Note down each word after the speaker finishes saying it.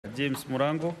James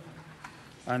Murango,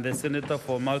 and the Senator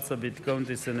for Marsabit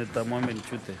County, Senator Mohamed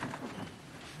Chute.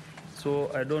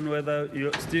 So I don't know whether you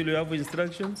have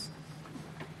instructions.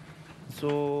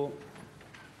 So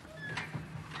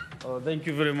thank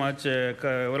you very much.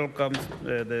 Welcome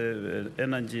the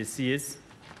Energy CS.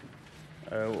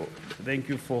 Thank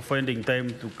you for finding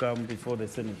time to come before the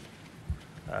Senate.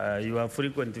 You are a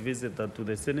frequent visitor to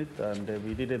the Senate, and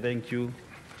we did thank you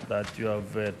that you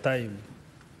have time.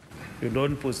 You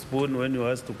don't postpone when you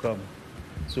ask to come.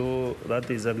 So that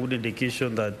is a good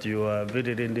indication that you are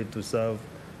very ready to serve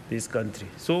this country.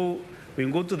 So we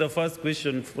go to the first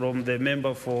question from the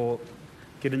member for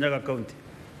Kirinyaga County.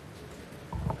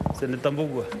 Senator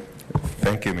Mbugua.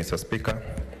 Thank you, Mr. Speaker.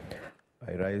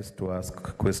 I rise to ask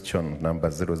question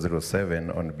number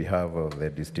 007 on behalf of the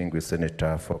distinguished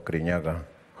Senator for Kirinyaga,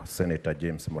 Senator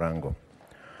James Murango.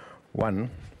 1.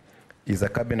 Is the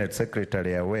Cabinet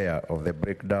Secretary aware of the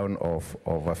breakdown of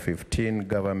over 15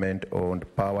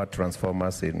 government-owned power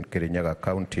transformers in Kirinyaga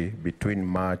County between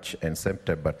March and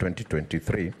September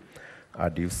 2023?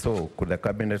 And if so, could the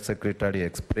Cabinet Secretary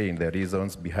explain the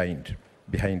reasons behind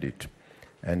it?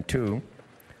 And 2,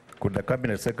 could the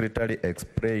Cabinet Secretary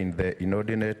explain the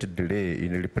inordinate delay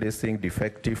in replacing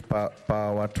defective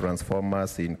power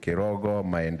transformers in Kirogo,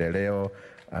 Maendeleo,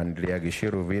 and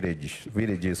Liagishiru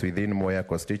villages within Moya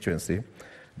constituency,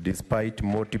 despite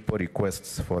multiple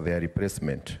requests for their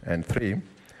replacement? And 3,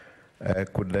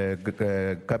 could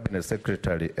the Cabinet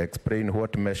Secretary explain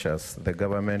what measures the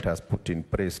government has put in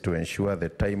place to ensure the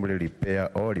timely repair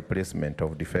or replacement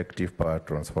of defective power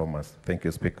transformers? Thank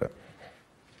you, Speaker.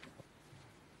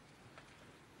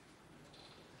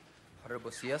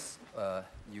 Honorable CS,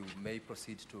 you may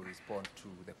proceed to respond to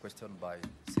the question by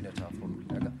Senator from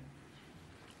Kirinyaga.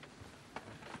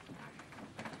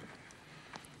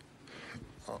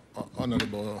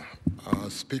 Honorable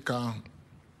Speaker,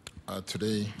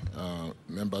 today,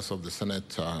 members of the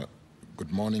Senate,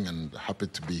 good morning, and happy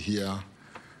to be here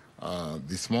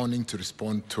this morning to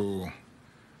respond to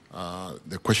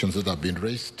the questions that have been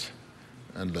raised.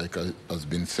 And like has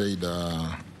been said,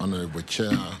 Honorable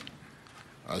Chair,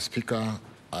 Speaker,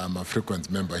 I am a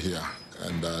frequent member here,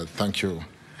 and thank you.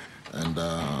 And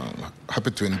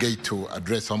happy to engage to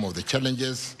address some of the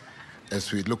challenges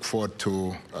as we look forward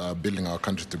to building our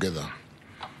country together.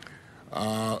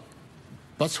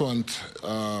 Pursuant,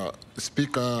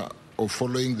 Speaker, of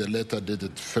following the letter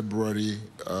dated February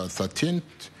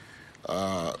 13th,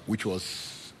 which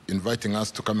was inviting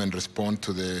us to come and respond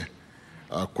to the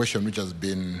question which has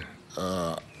been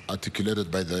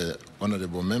articulated by the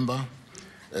honorable member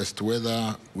as to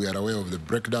whether we are aware of the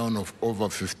breakdown of over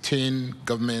 15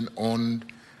 government-owned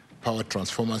power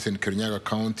transformers in Kirinyaga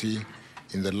County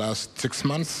in the last 6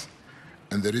 months,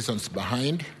 and the reasons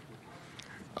behind.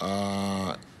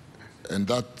 And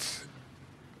that,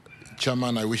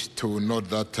 Chairman, I wish to note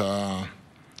that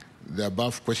the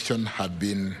above question had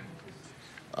been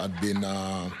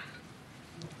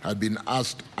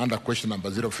asked under question number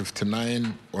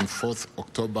 059 on 4th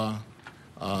October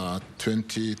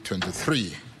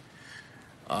 2023.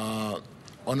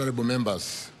 Honorable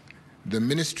members, the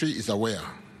ministry is aware,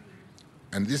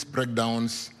 and these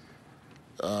breakdowns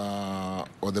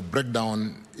or the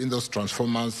breakdown in those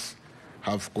transformers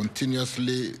have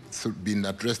continuously been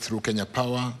addressed through Kenya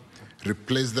Power,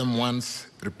 replaced them once,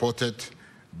 reported.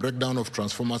 Breakdown of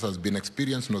transformers has been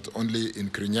experienced not only in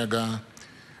Kirinyaga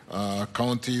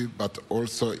County, but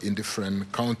also in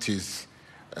different counties,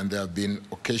 and they have been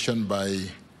occasioned by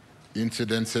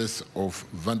incidences of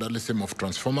vandalism of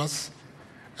transformers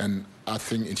and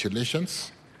earthing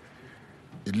installations,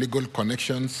 illegal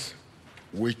connections,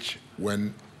 which,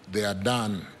 when they are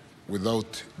done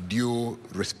without due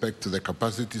respect to the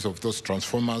capacities of those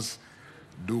transformers,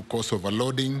 do cause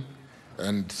overloading,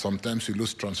 and sometimes we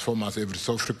lose transformers every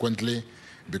so frequently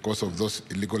because of those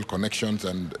illegal connections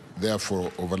and therefore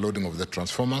overloading of the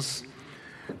transformers.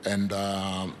 And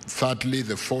thirdly,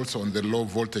 the faults on the low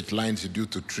voltage lines due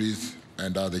to trees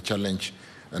and the challenge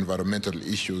environmental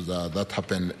issues that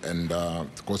happen and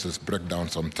causes breakdown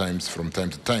sometimes from time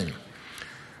to time.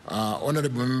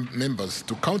 Honorable members,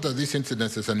 to counter these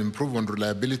incidences and improve on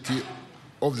reliability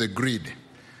of the grid,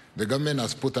 the government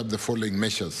has put up the following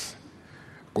measures.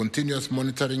 Continuous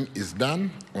monitoring is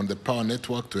done on the power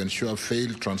network to ensure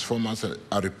failed transformers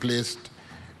are replaced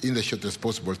in the shortest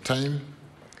possible time.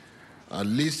 A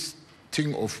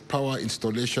listing of power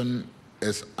installation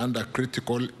as under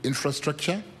critical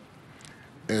infrastructure.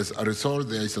 As a result,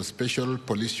 there is a special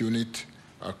police unit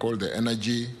called the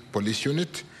Energy Police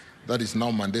Unit that is now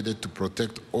mandated to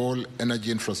protect all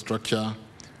energy infrastructure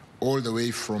all the way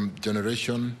from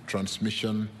generation,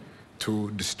 transmission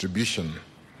to distribution.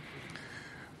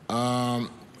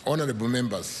 Honorable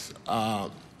members,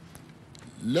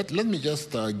 let me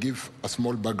just give a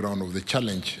small background of the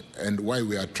challenge and why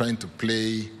we are trying to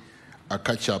play a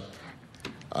catch-up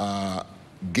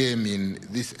game in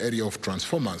this area of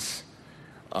transformers.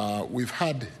 We've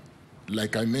had,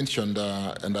 like I mentioned,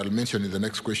 and I'll mention in the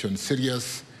next question,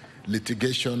 serious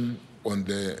litigation on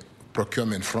the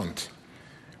procurement front.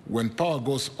 When power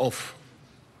goes off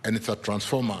and it's a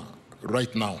transformer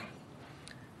right now,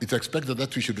 it's expected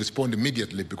that we should respond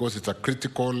immediately because it's a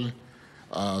critical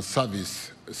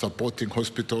service supporting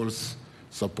hospitals,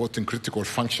 supporting critical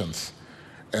functions.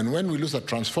 And when we lose a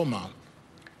transformer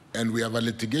and we have a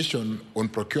litigation on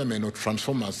procurement of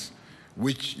transformers,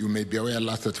 which you may be aware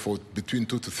lasted for between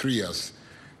 2 to 3 years,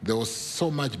 there was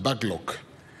so much backlog.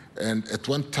 And at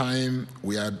one time,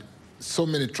 we had so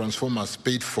many transformers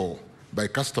paid for by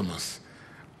customers,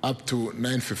 up to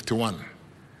 951.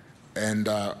 And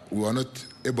we were not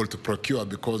able to procure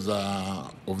because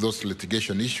of those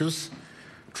litigation issues.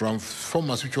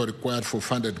 Transformers which were required for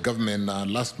funded government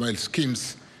last mile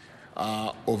schemes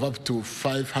of up to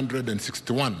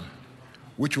 561,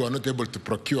 which we were not able to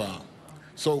procure.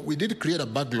 So we did create a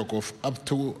backlog of up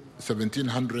to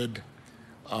 1,700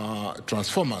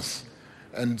 transformers,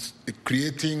 and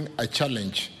creating a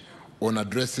challenge on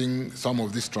addressing some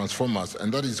of these transformers.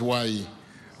 And that is why,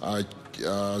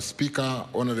 Speaker,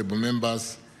 honorable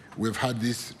members, we've had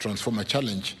this transformer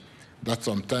challenge that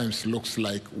sometimes looks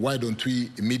like, why don't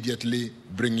we immediately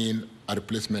bring in a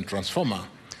replacement transformer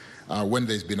when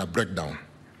there's been a breakdown?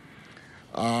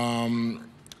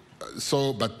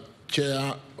 But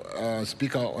Chair,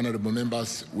 Speaker, honorable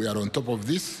members, we are on top of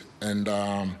this, and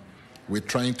we're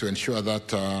trying to ensure that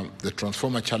the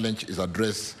transformer challenge is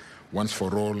addressed once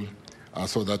for all,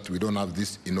 so that we don't have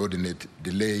these inordinate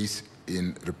delays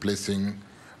in replacing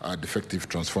defective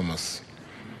transformers.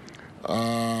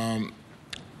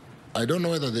 I don't know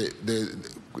whether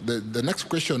the next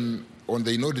question on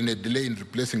the inordinate delay in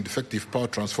replacing defective power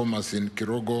transformers in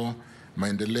Kirogo,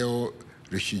 Maendeleo,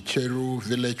 Rishicheru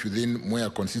village within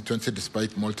Mwea constituency,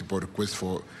 despite multiple requests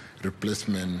for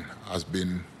replacement, has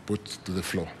been put to the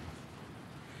floor.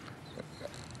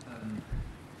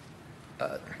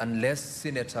 Unless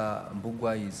Senator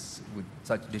Mbugua is with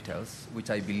such details, which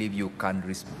I believe you can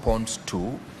respond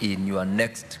to in your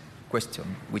next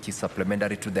question, which is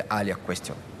supplementary to the earlier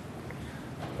question.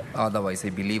 Otherwise, I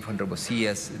believe, Honorable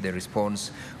CS, the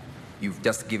response you've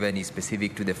just given is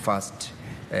specific to the first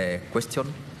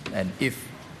question. And if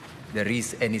there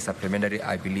is any supplementary,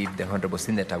 I believe the Honorable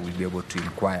Senator will be able to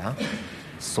inquire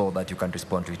so that you can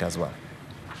respond to it as well.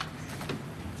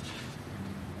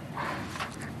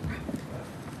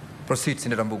 Proceed,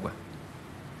 Senator Mbugua.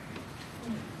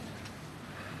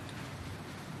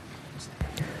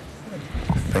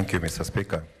 Thank you, Mr.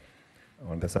 Speaker.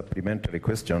 On the supplementary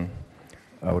question,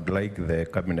 I would like the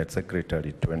Cabinet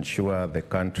Secretary to ensure the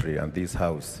country and this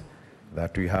House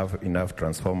that we have enough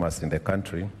transformers in the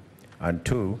country. And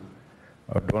two,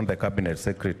 I would want the Cabinet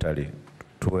Secretary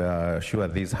to assure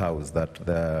this House that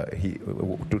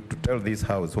to tell this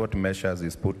House what measures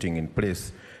is putting in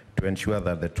place to ensure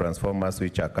that the transformers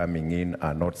which are coming in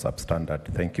are not substandard.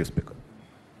 Thank you, Speaker.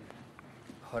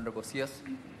 Honorable CS.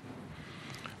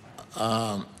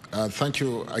 Thank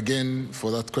you again for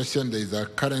that question. There is a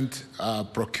current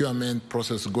procurement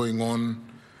process going on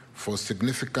for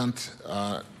significant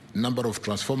number of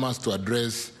transformers to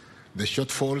address the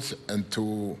shortfalls and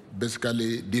to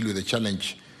basically deal with the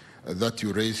challenge that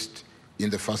you raised in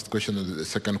the first question and the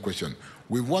second question.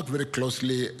 We've worked very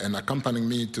closely, and accompanying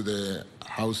me to the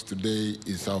House today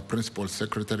is our Principal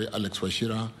Secretary, Alex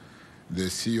Washira, the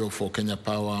CEO for Kenya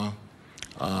Power,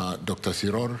 Dr.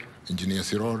 Siror, Engineer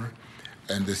Siror,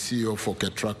 and the CEO for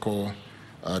Ketraco,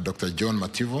 Dr. John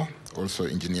Mativo, also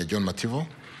Engineer John Mativo.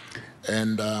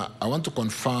 And I want to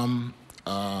confirm,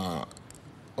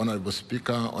 Honorable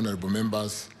Speaker, honorable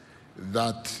members,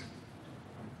 that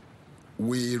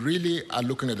we really are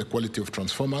looking at the quality of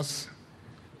transformers.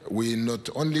 We're not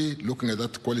only looking at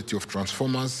that quality of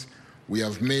transformers, we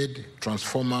have made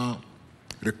transformer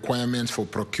requirements for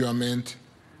procurement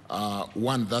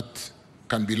one that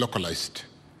can be localized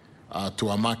to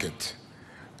our market.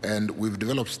 And we've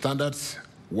developed standards,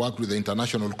 worked with the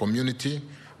international community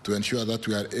to ensure that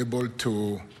we are able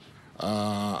to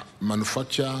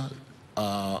manufacture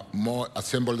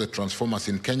assemble the transformers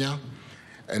in Kenya.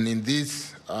 And in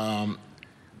this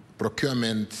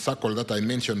procurement cycle that I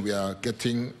mentioned, we are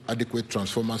getting adequate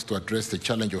transformers to address the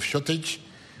challenge of shortage.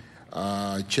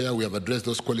 Chair, we have addressed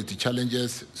those quality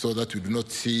challenges so that we do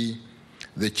not see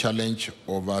the challenge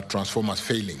of transformers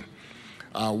failing.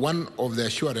 One of the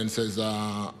assurances,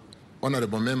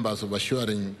 honorable members, of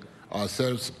assuring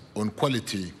ourselves on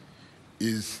quality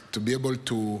is to be able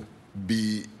to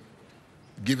be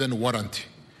given warranty.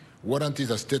 Warranty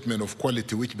is a statement of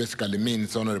quality, which basically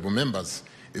means, honorable members,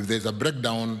 if there's a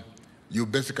breakdown, you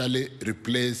basically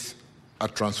replace a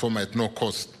transformer at no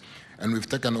cost. And we've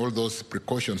taken all those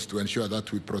precautions to ensure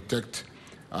that we protect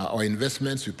our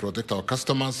investments, we protect our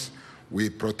customers, we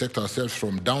protect ourselves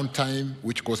from downtime,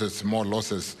 which causes more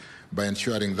losses, by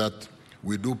ensuring that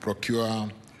we do procure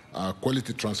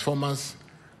quality transformers,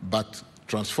 but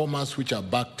transformers which are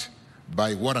backed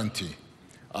by warranty,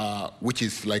 which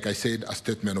is, like I said, a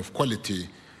statement of quality.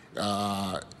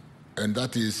 And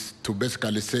that is to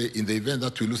basically say, in the event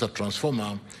that we lose a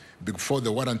transformer, before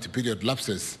the warranty period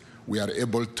lapses, we are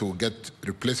able to get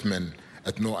replacement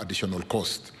at no additional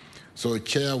cost. So,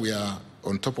 Chair, we are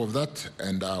on top of that,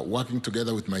 and working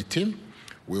together with my team,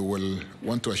 we will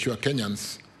want to assure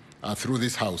Kenyans through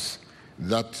this House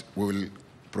that we will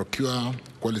procure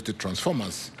quality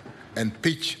transformers and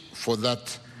pitch for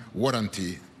that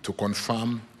warranty to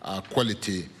confirm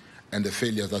quality and the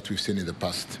failures that we've seen in the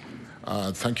past.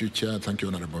 Thank you, Chair. Thank you,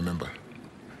 Honourable Member.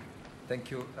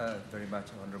 Thank you very much,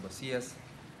 Honourable CS.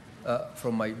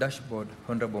 From my dashboard,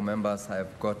 Honourable Members, I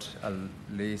have got a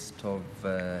list of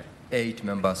 8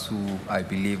 members who I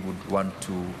believe would want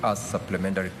to ask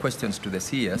supplementary questions to the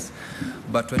CS.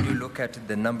 But when you look at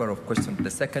the number of questions, the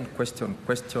second question,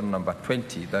 question number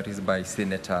 20, that is by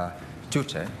Senator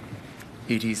Chirchir,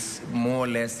 it is more or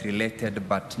less related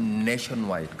but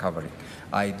nationwide covering.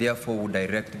 I therefore would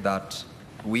direct that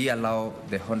we allow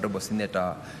the Honourable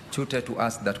Senator Chirchir to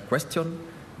ask that question.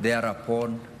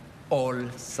 Thereupon, all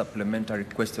supplementary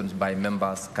questions by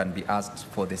members can be asked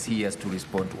for the CS to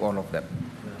respond to all of them.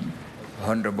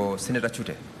 Honourable Senator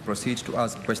Chirchir, proceed to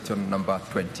ask question number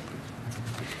 20.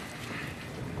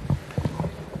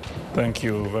 Thank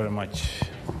you very much,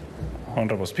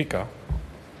 Honourable Speaker.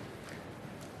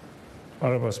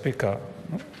 Honourable Speaker,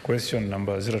 question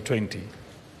number 020.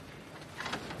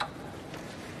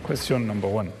 Question number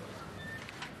 1.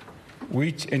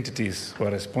 Which entities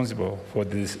were responsible for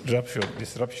the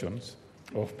disruptions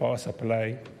of power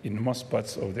supply in most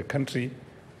parts of the country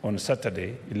on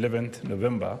Saturday, 11th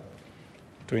November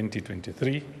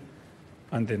 2023,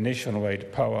 and the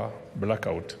nationwide power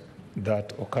blackout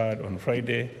that occurred on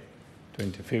Friday,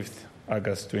 25th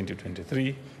August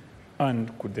 2023,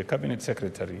 and could the Cabinet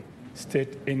Secretary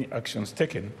state any actions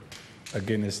taken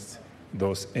against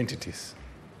those entities?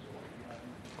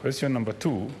 Question number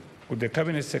 2, would the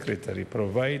Cabinet Secretary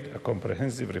provide a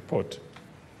comprehensive report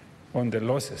on the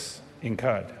losses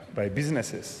incurred by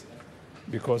businesses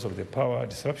because of the power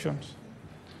disruptions,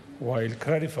 while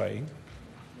clarifying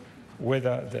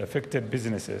whether the affected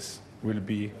businesses will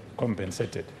be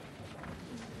compensated?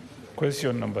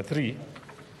 Question number 3,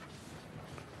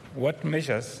 what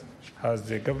measures has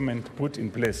the government put in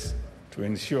place to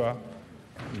ensure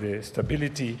the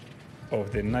stability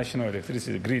of the national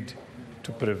electricity grid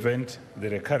to prevent the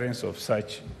recurrence of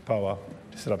such power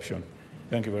disruption?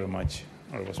 Thank you very much,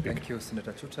 Honourable Speaker. Thank you,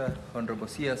 Senator Chirchir. Honourable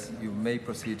CS, you may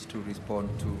proceed to respond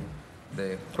to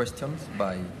the questions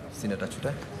by Senator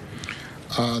Chirchir.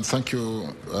 Thank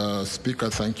you, Speaker.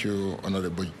 Thank you,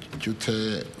 Honourable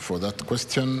Chirchir, for that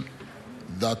question.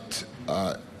 That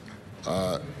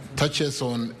touches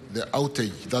on the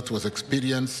outage that was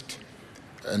experienced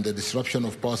and the disruption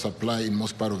of power supply in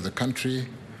most part of the country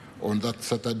on that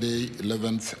Saturday,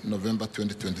 11th November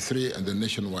 2023, and the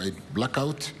nationwide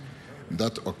blackout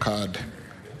that occurred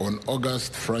on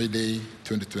Friday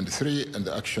 2023, and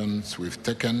the actions we've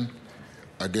taken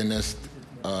against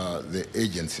the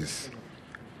agencies.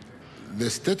 The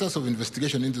status of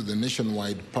investigation into the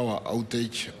nationwide power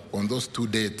outage on those 2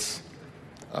 dates,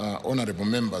 honourable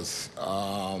members,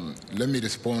 let me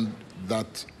respond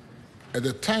that at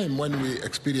the time when we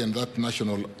experienced that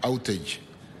national outage,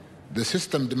 the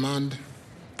system demand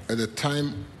at the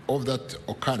time of that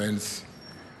occurrence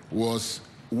was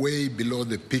way below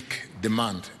the peak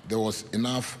demand. There was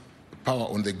enough power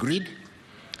on the grid,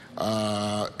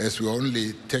 as we were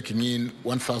only taking in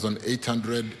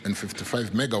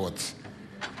 1,855 megawatts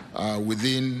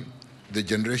within the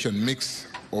generation mix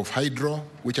of hydro,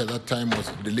 which at that time was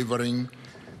delivering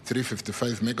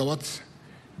 355 megawatts.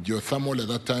 Geothermal at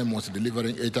that time was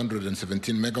delivering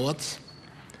 817 megawatts.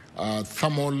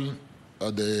 Thermal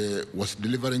was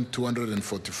delivering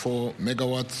 244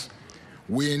 megawatts.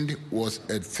 Wind was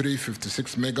at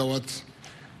 356 megawatts.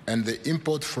 And the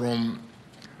import from,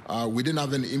 we didn't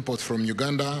have any imports from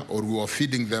Uganda, or we were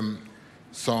feeding them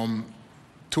some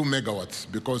 2 megawatts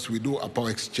because we do a power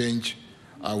exchange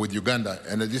with Uganda.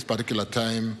 And at this particular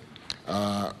time,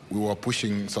 we were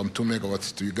pushing some 2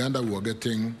 megawatts to Uganda. We were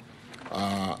getting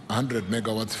 100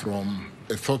 megawatts from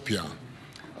Ethiopia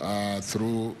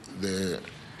through the,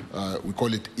 we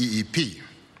call it EEP.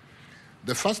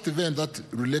 The first event that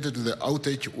related to the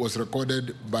outage was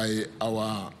recorded by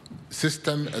our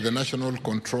system at the National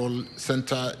Control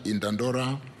Center in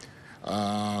Dandora,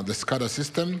 the SCADA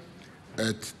system,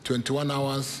 at 21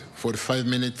 hours, 45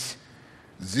 minutes,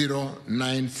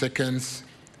 09 seconds,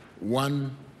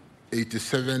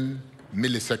 187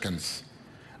 milliseconds.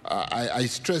 I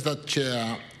stress that,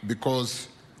 Chair, because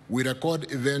we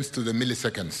record events to the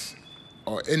milliseconds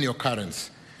or any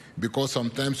occurrence, because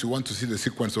sometimes we want to see the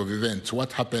sequence of events,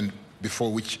 what happened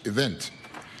before which event.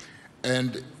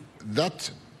 And that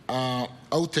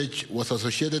outage was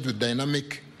associated with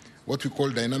what we call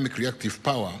dynamic reactive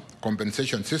power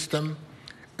compensation system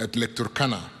at Lake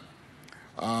Turkana,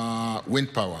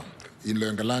 wind power in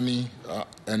Loyangalani.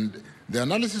 And the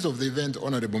analysis of the event,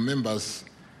 honorable members,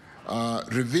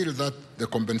 revealed that the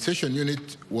compensation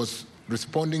unit was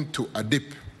responding to a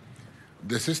dip.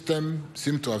 The system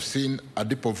seemed to have seen a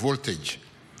dip of voltage.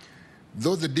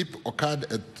 Though the dip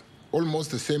occurred at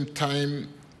almost the same time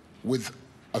with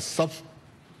a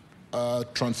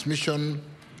transmission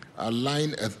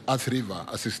line at Earth River,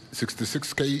 a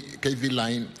 66 kV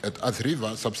line at Earth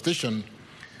River substation,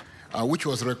 which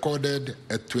was recorded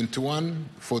at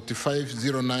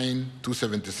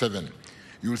 21:45:09:277.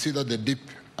 You will see that the dip,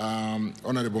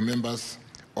 honorable members,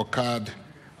 occurred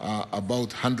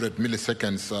about 100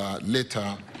 milliseconds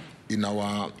later in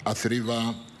our Earth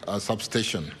River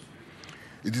substation.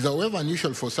 It is, however,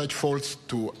 unusual for such faults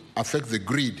to affect the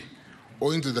grid,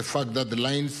 owing to the fact that the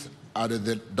lines are at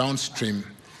the downstream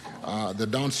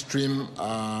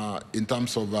in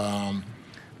terms of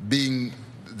being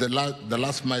the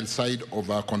last mile side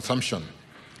of consumption.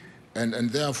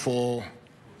 And therefore,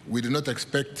 we do not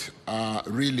expect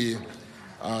really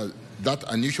that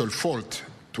unusual fault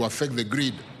to affect the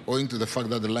grid, owing to the fact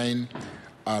that the line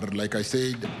are, like I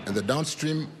said, at the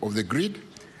downstream of the grid,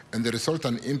 and the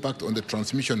resultant impact on the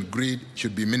transmission grid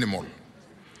should be minimal.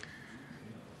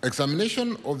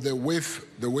 Examination of the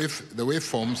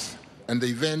waveforms and the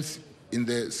events in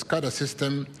the SCADA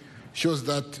system shows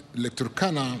that Lake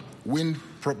Turkana wind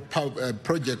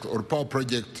project or power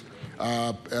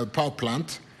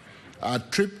plant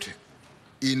tripped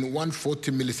in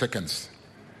 140 milliseconds,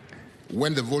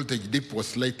 when the voltage dip was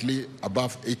slightly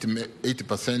above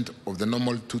 80% of the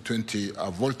normal 220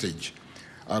 voltage,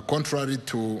 contrary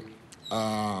to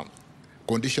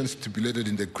conditions stipulated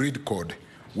in the grid code,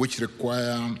 which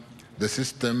require the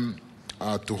system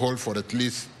to hold for at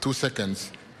least 2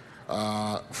 seconds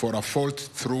for a fault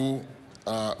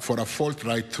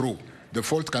right through. The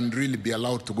fault can really be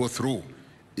allowed to go through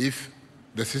if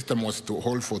the system was to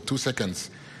hold for 2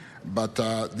 seconds. But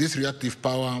this reactive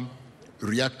power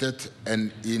reacted,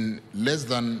 and in less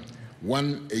than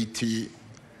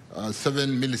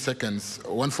 187 milliseconds,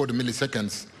 140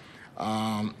 milliseconds,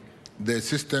 the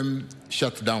system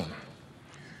shut down.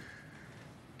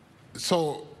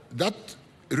 So that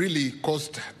really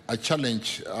caused a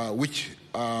challenge which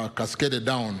cascaded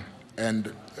down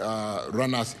and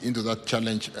ran us into that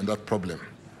challenge and that problem.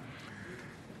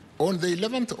 On the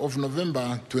 11th of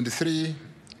November 23,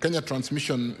 Kenya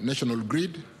Transmission National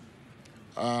Grid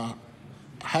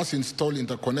has installed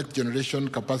interconnect generation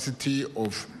capacity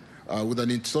of, with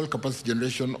an installed capacity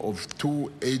generation of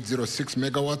 2806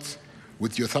 megawatts,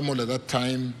 with geothermal at that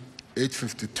time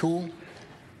 852,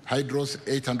 hydros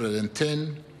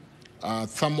 810,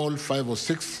 thermal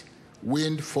 506,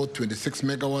 wind 426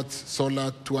 megawatts,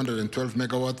 solar 212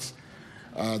 megawatts.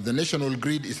 The national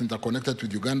grid is interconnected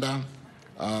with Uganda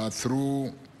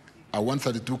through a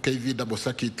 132 kV double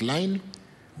circuit line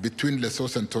between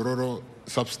Lesos and Tororo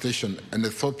substation, and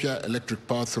Ethiopia electric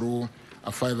power through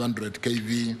a 500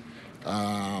 kV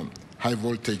high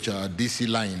voltage DC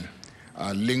line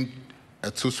linked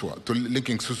at Suswa,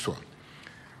 linking Suswa.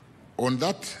 On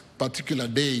that particular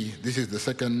day, this is the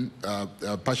second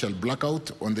partial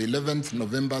blackout, on the 11th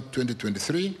November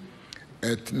 2023,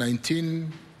 at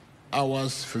 19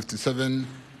 hours 57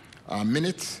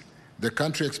 minutes, the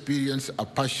country experienced a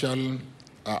partial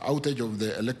outage of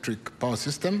the electric power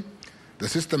system. The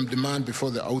system demand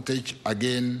before the outage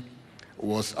again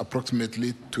was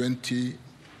approximately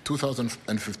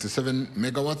 22,057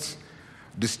 megawatts,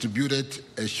 distributed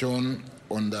as shown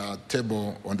on the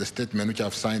table on the statement which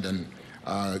I've signed and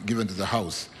given to the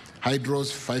House.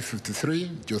 Hydros 553,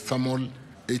 geothermal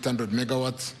 800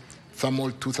 megawatts,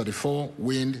 thermal 234,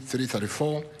 wind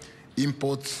 334,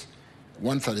 imports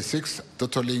 136,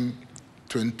 totaling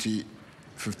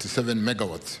 2057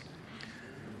 megawatts.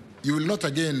 You will note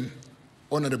again,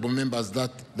 honorable members,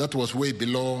 that that was way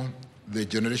below the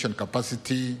generation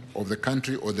capacity of the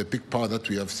country or the peak power that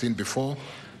we have seen before.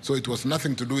 So it was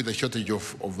nothing to do with the shortage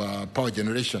of power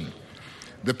generation.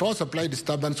 The power supply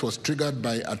disturbance was triggered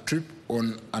by a trip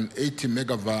on an 80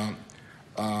 megawatt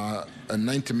and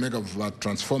 90 megawatt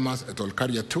transformers at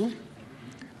Olkaria 2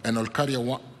 and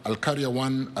Olkaria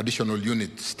 1 additional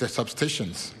unit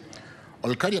substations.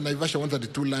 Olkaria Naivasha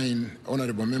 132 line,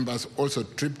 honorable members, also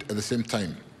tripped at the same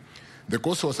time. The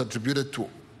cause was attributed to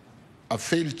a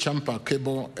failed chamfer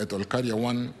cable at Olkaria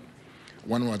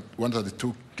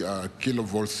 132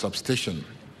 kilovolt substation.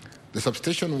 The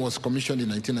substation was commissioned in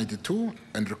 1992,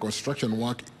 and reconstruction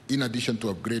work, in addition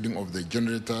to upgrading of the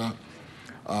generator,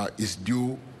 is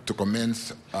due to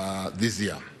commence this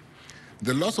year.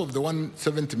 The loss of the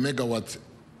 170 megawatt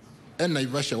and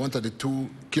Naivasha 132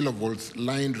 kilovolts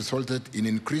line resulted in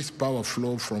increased power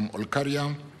flow from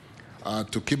Olkaria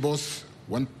to Kibos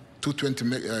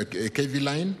 220 kV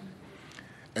line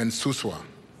and Suswa,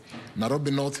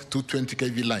 Nairobi North 220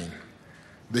 kV line.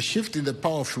 The shift in the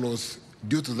power flows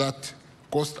due to that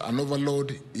caused an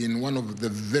overload in one of the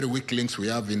very weak links we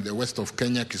have in the west of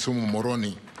Kenya, Kisumu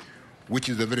Moroni, which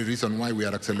is the very reason why we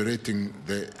are accelerating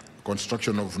the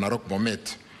construction of Narok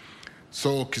Bomet.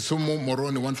 So Kisumu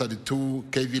Moroni 132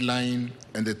 kV line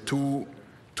and the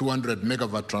 200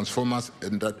 megawatt transformers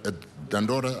at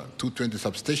Dandora 220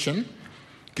 substation.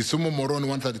 Kisumu Moroni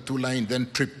 132 line then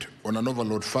tripped on an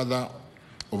overload, further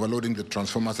overloading the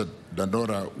transformers at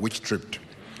Dandora, which tripped.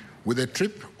 With the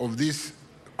trip of these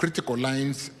critical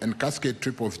lines and cascade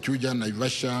trip of Chuja,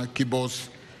 Naivasha, Kibos,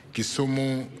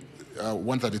 Kisumu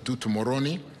 132 to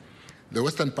Moroni, the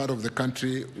western part of the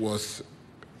country was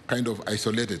kind of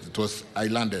isolated. It was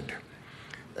islanded.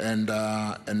 And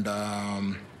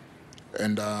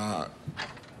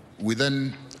we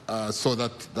then saw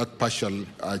that partial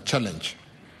challenge.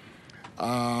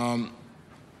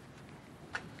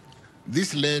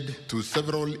 This led to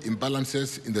several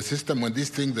imbalances in the system. When the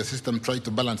system tried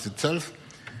to balance itself,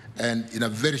 and in a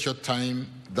very short time,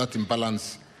 that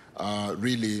imbalance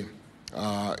really,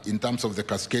 in terms of the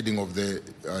cascading of the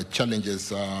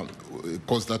challenges,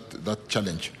 caused that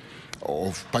challenge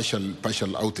of partial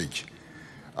outage.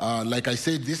 Like I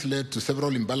said, this led to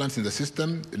several imbalances in the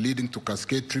system, leading to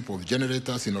cascade trip of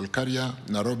generators in Olkaria,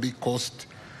 Nairobi, cost,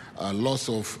 loss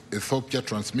of Ethiopia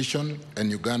transmission,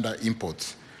 and Uganda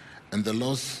imports. And the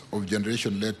loss of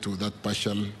generation led to that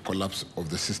partial collapse of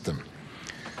the system.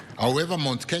 However,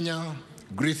 Mount Kenya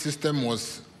grid system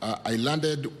was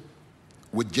islanded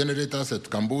with generators at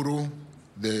Kamburu,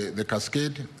 the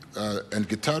Cascade, and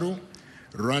Gitaru,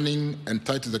 running and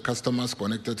tied to the customers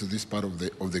connected to this part of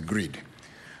the grid.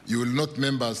 You will note,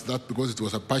 members, that because it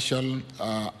was a partial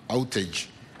outage,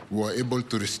 we were able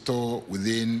to restore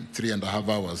within 3.5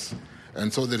 hours.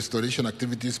 And so the restoration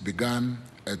activities began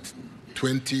at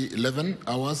 11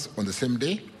 hours on the same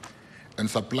day, and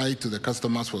supply to the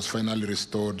customers was finally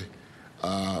restored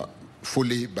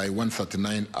fully by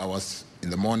 1:39 hours in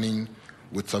the morning,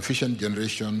 with sufficient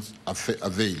generations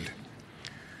availed.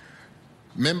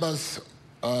 Members,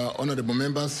 honorable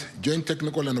members, joint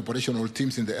technical and operational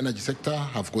teams in the energy sector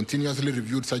have continuously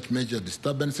reviewed such major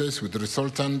disturbances with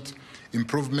resultant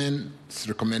improvements,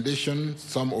 recommendations,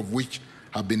 some of which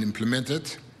have been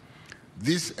implemented.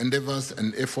 These endeavors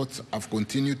and efforts have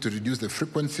continued to reduce the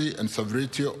frequency and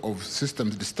severity of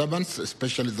systems disturbance,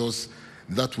 especially those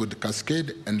that would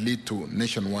cascade and lead to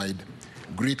nationwide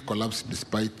grid collapse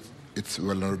despite its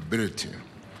vulnerability.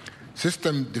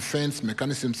 System defense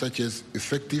mechanisms such as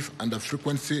effective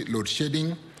under-frequency load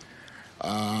shedding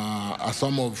are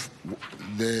some of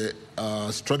the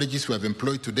strategies we have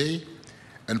employed today,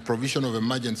 and provision of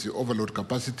emergency overload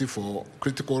capacity for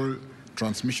critical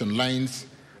transmission lines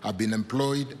have been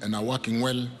employed and are working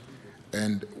well.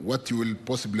 And what you will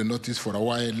possibly notice for a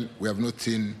while, we have not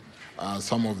seen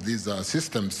some of these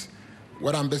systems.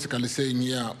 What I'm basically saying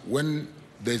here, when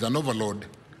there's an overload,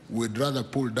 we'd rather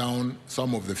pull down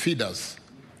some of the feeders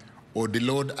or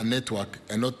deload a network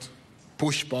and not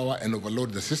push power and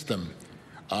overload the system.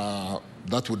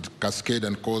 That would cascade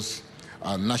and cause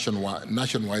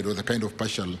nationwide or the kind of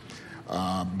partial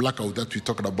blackout that we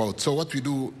talked about. So what we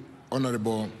do,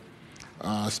 Honorable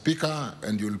Speaker,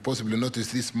 and you'll possibly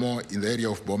notice this more in the area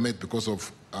of Bomet because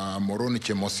of Moroni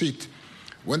Chemosit,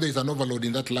 when there is an overload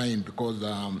in that line, because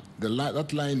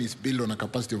that line is built on a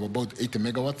capacity of about 80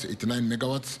 megawatts, 89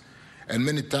 megawatts, and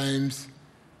many times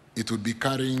it would be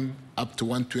carrying up to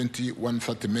 120,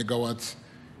 130 megawatts,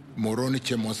 Moroni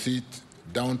Chemosit,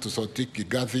 down to Sotik,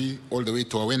 Kigathi, all the way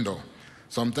to Awendo.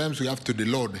 Sometimes we have to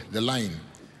deload the line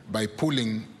by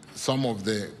pulling some of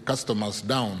the customers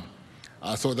down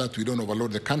so that we don't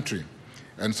overload the country.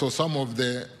 And so some of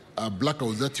the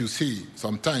blackouts that you see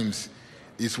sometimes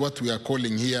is what we are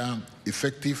calling here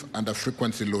effective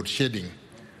under-frequency load shedding,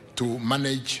 to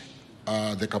manage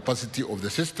the capacity of the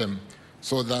system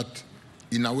so that,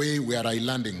 in a way, we are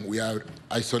islanding. We are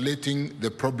isolating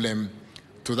the problem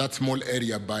to that small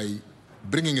area by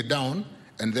bringing it down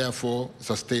and therefore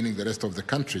sustaining the rest of the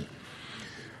country.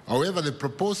 However, the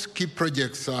proposed key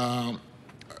projects are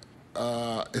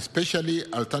especially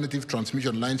alternative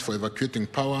transmission lines for evacuating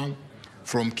power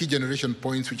from key generation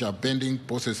points which are bending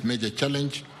poses major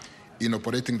challenge in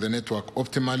operating the network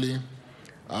optimally.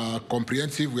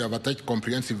 We have attached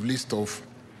comprehensive list of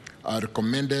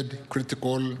recommended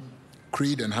critical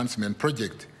grid enhancement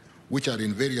projects which are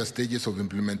in various stages of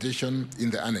implementation in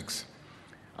the annex.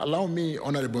 Allow me,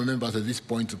 honorable members, at this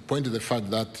point to point to the fact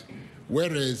that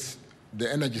whereas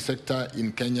the energy sector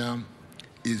in Kenya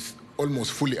is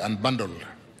almost fully unbundled,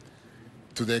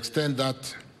 to the extent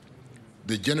that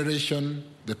the generation,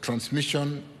 the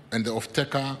transmission, and the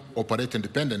off-taker operate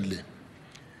independently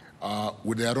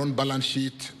with their own balance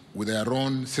sheet, with their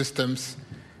own systems.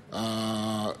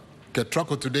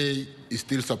 KETRACO today is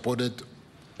still supported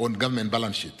on government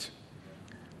balance sheet.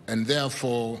 And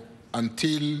therefore,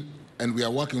 and we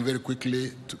are working very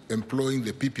quickly to employing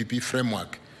the PPP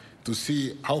framework to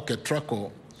see how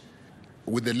KETRACO,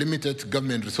 with the limited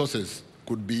government resources,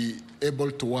 could be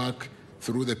able to work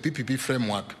through the PPP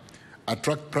framework,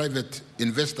 attract private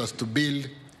investors to build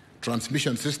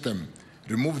transmission system,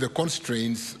 remove the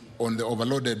constraints on the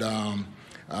overloaded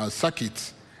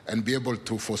circuits, and be able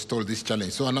to forestall this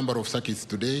challenge. So a number of circuits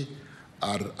today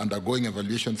are undergoing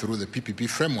evaluation through the PPP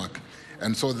framework,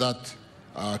 and so that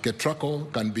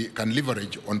KETRACO can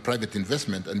leverage on private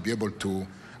investment and be able to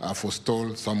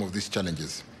forestall some of these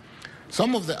challenges.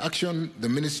 Some of the action the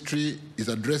ministry is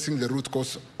addressing the root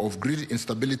cause of grid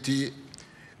instability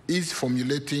is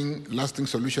formulating lasting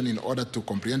solution in order to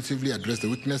comprehensively address the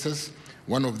weaknesses.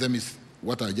 One of them is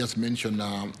what I just mentioned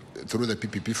through the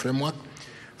PPP framework.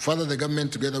 Further, the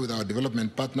government, together with our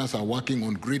development partners, are working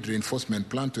on grid reinforcement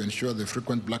plan to ensure the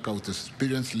frequent blackouts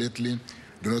experienced lately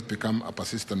do not become a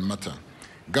persistent matter.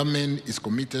 Government is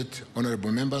committed,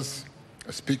 honorable members,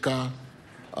 Speaker,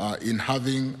 in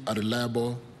having a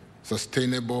reliable,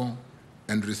 sustainable,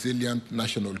 and resilient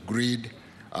national grid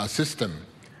system.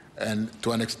 And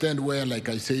to an extent where, like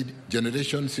I said,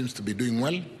 generation seems to be doing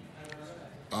well,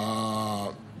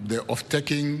 the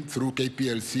off-taking through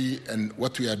KPLC and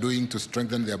what we are doing to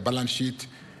strengthen their balance sheet,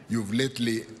 you've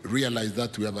lately realized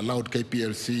that we have allowed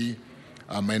KPLC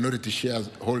minority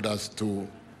shareholders to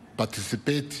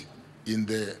participate in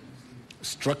the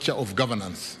structure of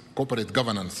governance, corporate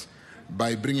governance,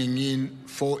 by bringing in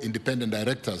 4 independent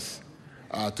directors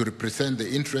to represent the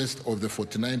interest of the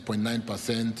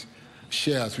 49.9%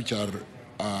 shares which are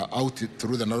out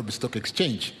through the Nairobi Stock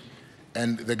Exchange.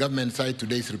 And the government side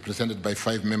today is represented by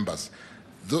 5 members.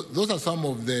 Those are some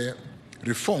of the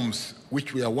reforms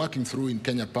which we are working through in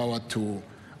Kenya Power to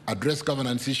address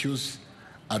governance issues,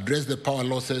 address the power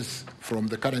losses from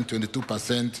the current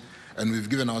 22%, and we've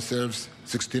given ourselves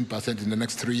 16% in the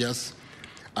next 3 years,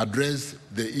 address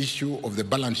the issue of the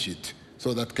balance sheet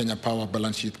so that Kenya Power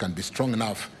balance sheet can be strong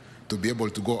enough to be able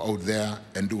to go out there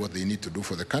and do what they need to do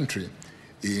for the country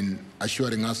in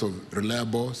assuring us of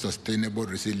reliable, sustainable,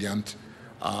 resilient,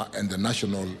 and the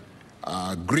national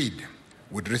grid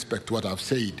with respect to what I've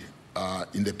said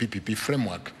in the PPP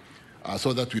framework,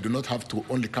 so that we do not have to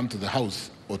only come to the House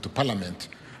or to Parliament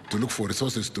to look for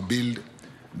resources to build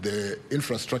the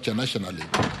infrastructure nationally.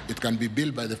 It can be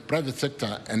built by the private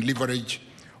sector and leverage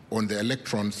on the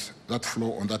electrons that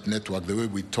flow on that network. The way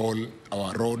we toll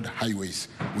our road highways,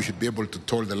 we should be able to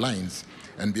toll the lines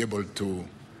and be able to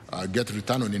get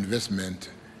return on investment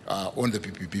on the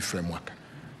PPP framework.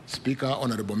 Speaker,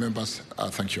 honorable members,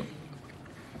 thank you.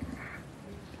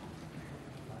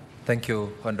 Thank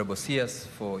you, Honorable CS,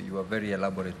 for your very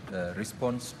elaborate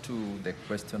response to the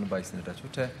question by Senator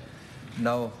Chirchir.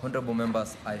 Now, honorable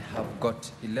members, I have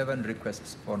got 11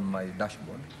 requests on my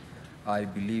dashboard. I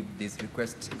believe these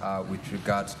requests are with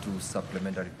regards to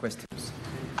supplementary questions.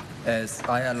 As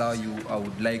I allow you, I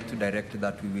would like to direct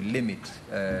that we will limit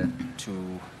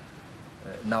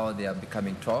now they are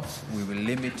becoming 12. We will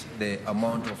limit the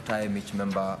amount of time each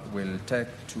member will take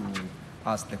to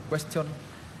ask the question.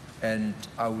 And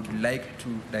I would like to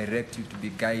direct you to be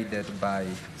guided by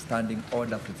Standing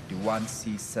Order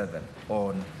 51C7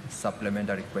 on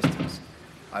supplementary questions.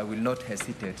 I will not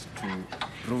hesitate to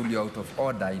rule you out of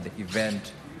order in the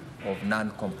event of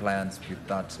non-compliance with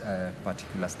that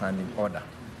particular standing order.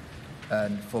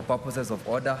 And for purposes of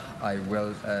order, I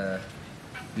will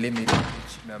limit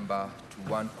each member to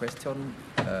 1 question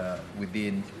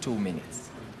within 2 minutes.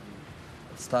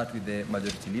 start with the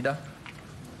Majority Leader,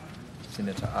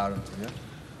 Senator Aaron Chirchir.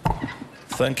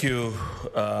 Thank you,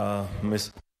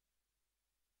 Ms.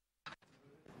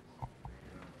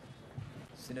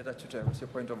 Senator Chirchir, what's your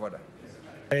point of order?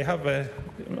 I have,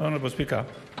 Honorable Speaker,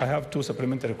 I have 2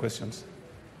 supplementary questions.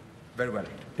 Very well.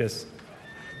 Yes.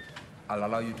 I'll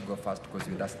allow you to go first because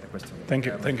you asked the question. Thank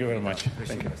you. Thank you very much.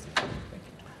 Thank you.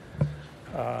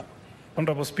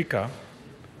 Honorable Speaker,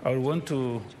 I want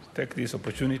to take this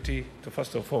opportunity to,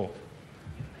 first of all,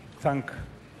 thank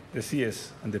the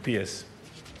CS and the PS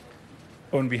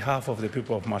on behalf of the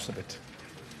people of Marsabit.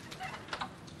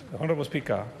 Honorable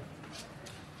Speaker,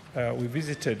 we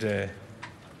visited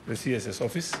the CS's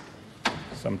office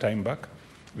some time back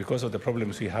because of the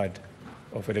problems we had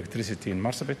of electricity in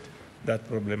Marsabit. That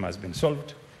problem has been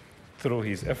solved through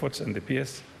his efforts and the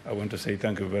PS. I want to say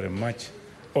thank you very much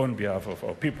on behalf of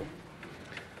our people.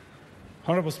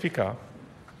 Honorable Speaker,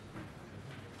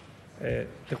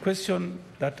 the question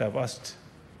that I've asked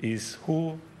is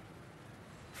who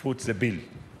foots the bill?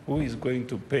 Who is going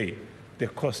to pay the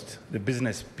cost the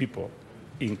business people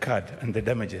incurred and the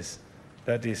damages?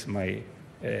 That is my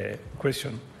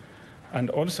question.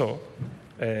 And also,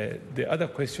 the other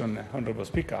question, Honorable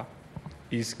Speaker,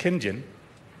 is KenGen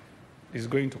is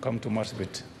going to come to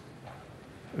Marsabit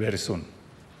very soon.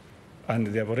 And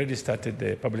they have already started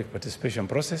the public participation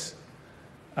process.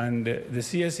 And the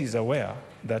CS is aware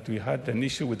that we had an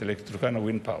issue with Electricana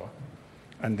wind power,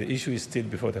 and the issue is still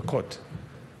before the court.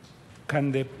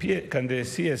 Can the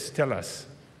CS tell us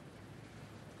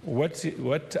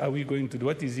what are we going to do?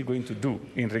 What is he going to do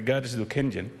in regards to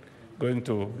KenGen going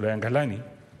to Loyangalani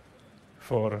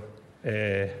for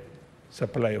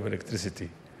supply of electricity?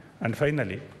 And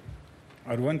finally,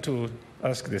 I want to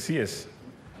ask the CS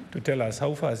to tell us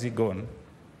how far has he gone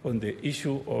on the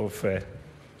issue of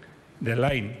the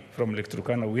line from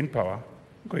Electricana wind power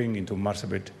going into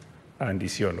Marsabit and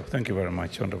Isiolo. Thank you very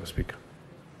much, Honorable Speaker.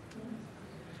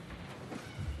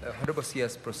 Honorable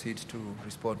CS, proceed to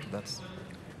respond to that.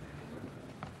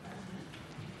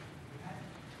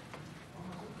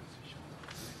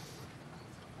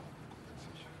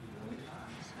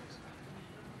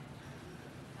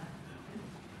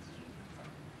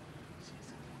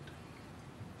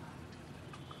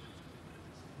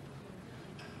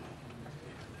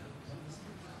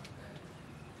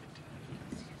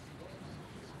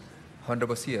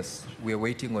 Honorable CS, we are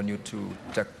waiting on you to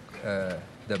check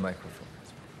the microphone.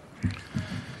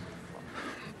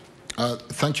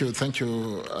 Thank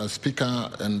you, Speaker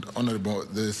and Honorable.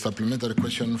 The supplementary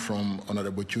question from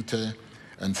Honorable Chute,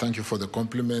 and thank you for the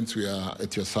compliments. We are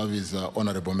at your service,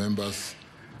 Honorable members.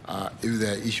 If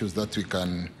there are issues that we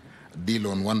can deal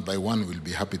on one by one, we'll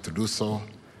be happy to do so,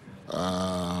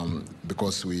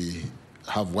 because we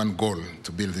have one goal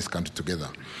to build this country together.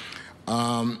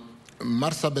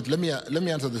 Marsabit, let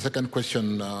me answer the second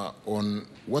question on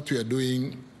what we are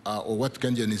doing or what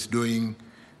KenGen is doing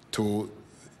to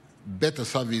better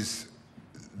service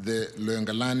the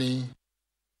Loyangalani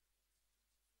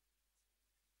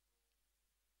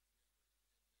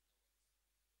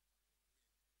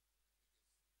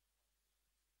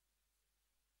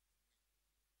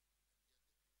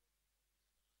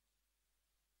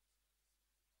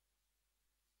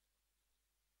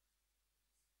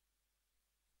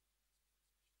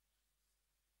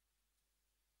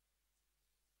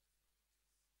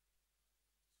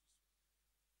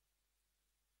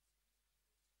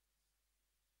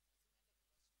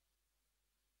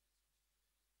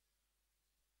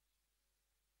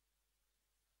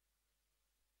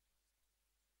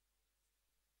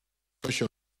social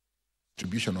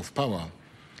distribution of power.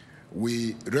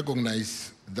 We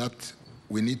recognize that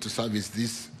we need to service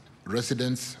these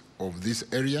residents of this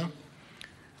area,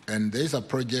 and there is a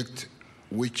project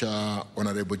which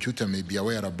Honorable Chute may be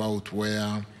aware about,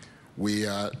 where we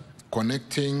are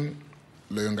connecting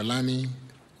Loyangalani.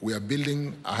 We are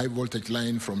building a high voltage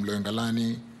line from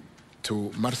Loyangalani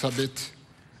to Marsabit,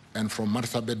 and from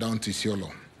Marsabit down to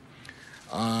Isiolo.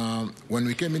 When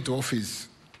we came into office,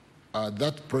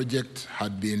 that project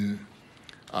had been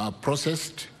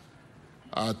processed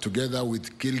together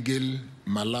with Gilgil,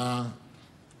 Mala,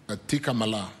 Tika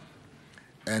Mala,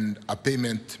 and a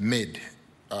payment made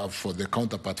for the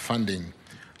counterpart funding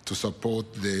to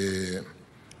support the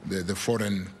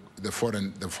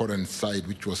foreign side,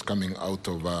 which was coming out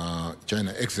of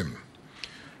China Exim.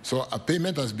 So a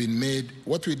payment has been made.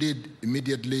 What we did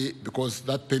immediately, because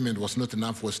that payment was not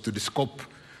enough, was to descope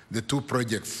the two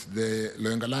projects, the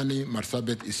Loyangalani,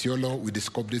 Marsabit, Isiolo. We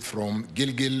descoped it from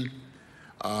Gilgil,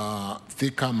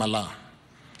 Thika, Mala.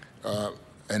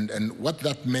 And what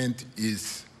that meant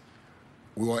is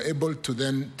we were able to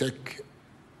then take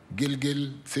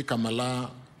Gilgil, Thika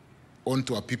Mala,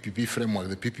 onto a PPP framework,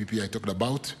 the PPP I talked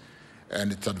about,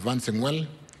 and it's advancing well.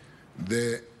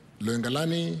 The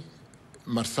Loengalani,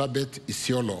 Marsabit,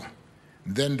 Isiolo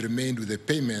then remained with a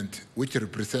payment which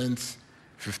represents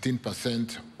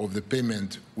 15% of the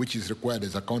payment which is required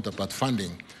as a counterpart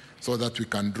funding so that we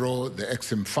can draw the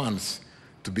EXIM funds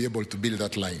to be able to build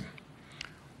that line.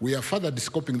 We are further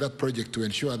descoping that project to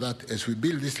ensure that as we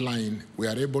build this line, we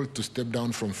are able to step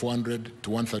down from 400 to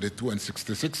 132 and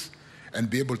 66 and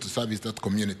be able to service that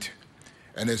community.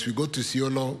 And as we go to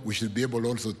Isiolo, we should be able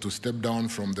also to step down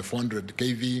from the 400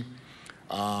 kV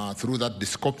through that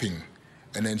descoping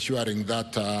and ensuring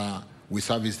that we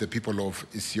service the people of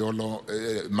Isiolo,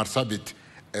 Marsabit,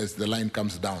 as the line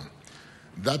comes down.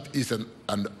 That is an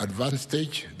advanced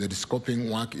stage. The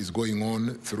descoping work is going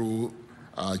on through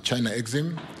China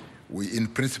EXIM. In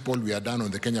principle, we are done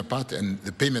on the Kenya part, and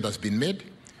the payment has been made.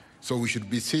 So we should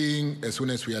be seeing, as soon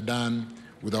as we are done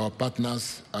with our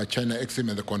partners, China EXIM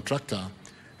and the contractor,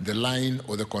 the line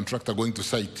or the contractor going to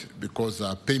site, because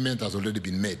payment has already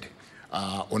been made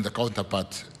on the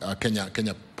counterpart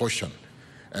Kenya portion.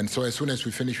 And so as soon as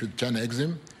we finish with China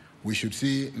EXIM, we should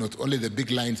see not only the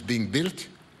big lines being built,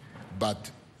 but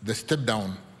the step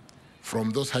down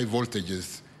from those high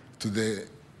voltages to the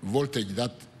voltage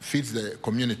that feeds the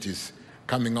communities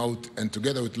coming out. And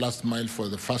together with last mile, for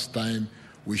the first time,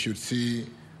 we should see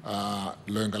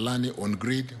Loengalani on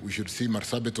grid. We should see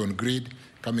Marsabit on grid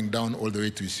coming down all the way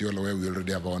to Isiolo, where we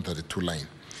already have a 132 line.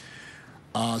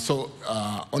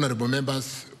 Honorable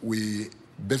members, we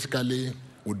basically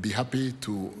would be happy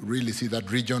to really see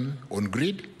that region on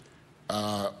grid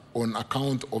on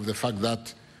account of the fact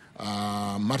that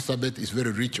Marsabit is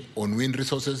very rich on wind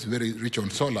resources, very rich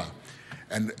on solar.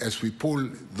 And as we pull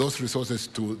those resources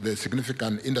to the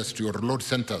significant industry or load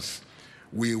centers,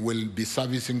 we will be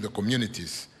servicing the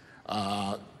communities,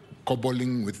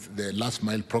 cobbling with the last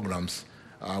mile programs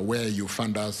where you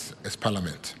fund us as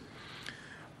Parliament.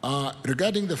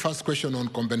 Regarding the first question on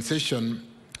compensation,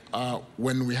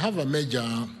 when we have a major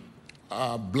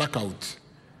blackout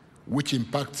which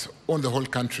impacts on the whole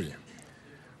country,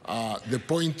 the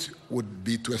point would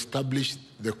be to establish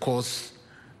the cause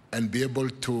and be able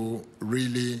to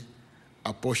really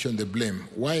apportion the blame.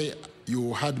 Why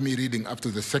you had me reading up to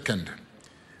the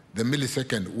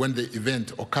millisecond when the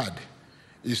event occurred,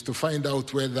 is to find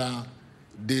out whether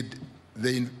did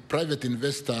the private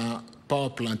investor power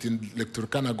plant in Lake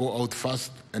Turkana go out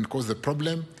first and cause the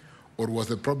problem, or was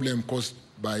the problem caused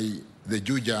by the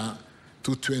Juja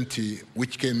 220,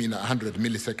 which came in 100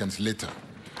 milliseconds later?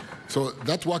 So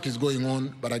that work is going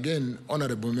on, but again,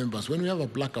 honorable members, when we have a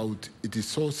blackout, it is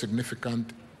so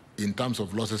significant in terms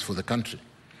of losses for the country.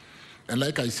 And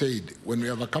like I said, when we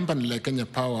have a company like Kenya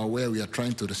Power where we are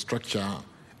trying to restructure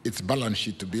its balance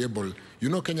sheet to be able,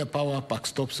 Kenya Power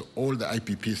backstops all the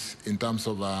IPPs in terms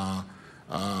of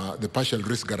the partial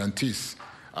risk guarantees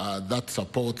that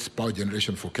supports power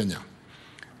generation for Kenya.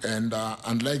 And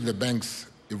unlike the banks,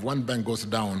 if one bank goes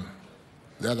down,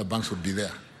 the other banks would be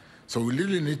there. So we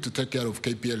really need to take care of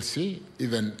KPLC,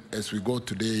 even as we go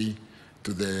today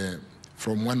to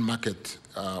from one market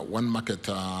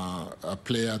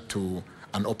player to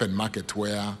an open market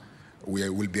where we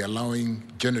will be allowing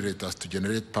generators to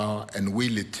generate power and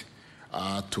wheel it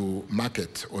to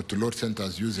market or to load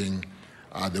centers using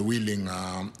the wheeling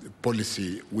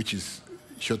policy, which is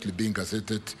shortly being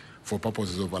gazetted for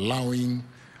purposes of allowing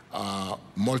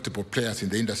multiple players in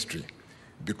the industry.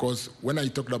 Because when I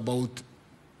talked about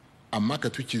a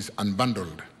market which is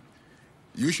unbundled,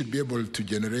 you should be able to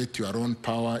generate your own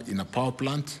power in a power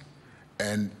plant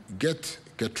and get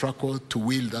Ketraco to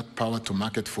wheel that power to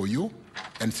market for you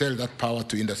and sell that power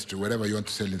to industry, wherever you want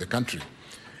to sell in the country.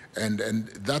 And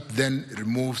that then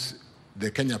removes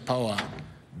the Kenya Power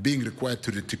being required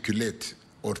to reticulate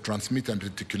or transmit and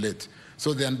reticulate.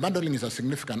 So the unbundling is a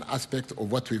significant aspect of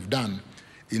what we've done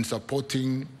in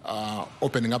supporting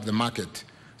opening up the market,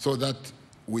 so that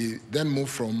we then move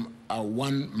from a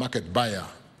one market buyer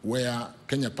where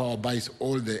Kenya Power buys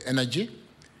all the energy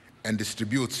and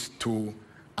distributes to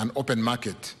an open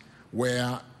market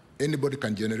where anybody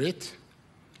can generate,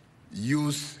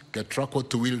 use Ketraco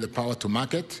to wheel the power to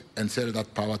market and sell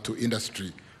that power to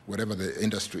industry, wherever the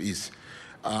industry is.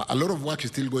 A lot of work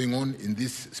is still going on in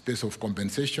this space of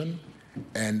compensation,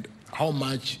 and how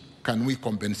much can we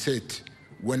compensate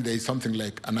when there is something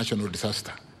like a national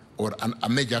disaster or a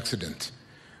major accident.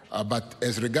 But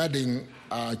as regarding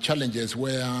challenges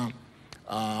where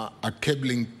a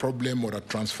cabling problem or a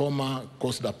transformer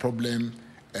caused a problem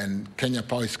and Kenya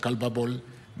Power is culpable,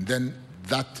 then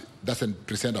that doesn't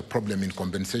present a problem in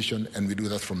compensation, and we do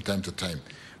that from time to time.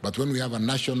 But when we have a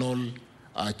national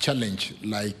challenge,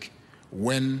 like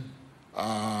when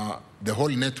the whole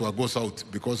network goes out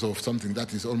because of something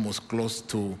that is almost close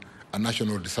to a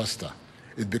national disaster.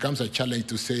 It becomes a challenge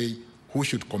to say who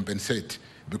should compensate,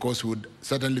 because we would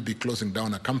certainly be closing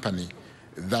down a company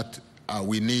that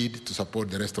we need to support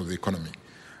the rest of the economy.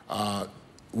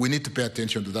 We need to pay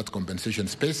attention to that compensation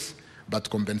space, but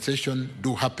compensation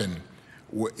do happen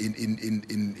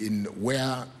in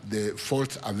where the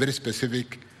faults are very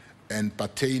specific and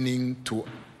pertaining to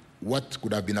what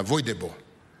could have been avoidable,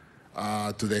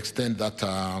 to the extent that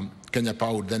Kenya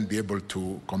Power would then be able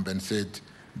to compensate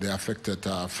the affected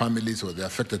families or the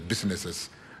affected businesses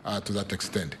to that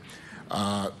extent.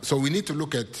 So we need to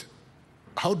look at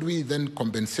how do we then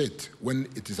compensate when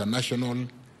it is a national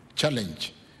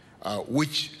challenge,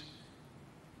 which,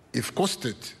 if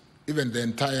costed, even the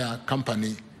entire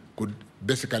company could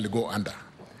basically go under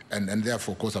and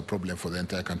therefore cause a problem for the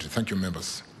entire country. Thank you,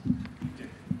 members.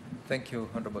 Thank you,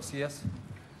 Honorable CS.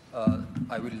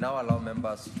 I will now allow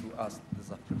members to ask the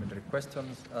supplementary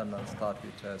questions, and I'll start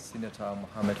with Senator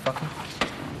Mohamed Faki.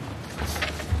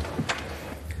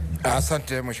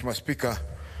 Asante, Mheshimiwa Spika.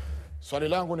 Swali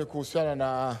langu ni kuhusiana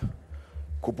na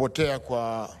kupotea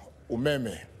kwa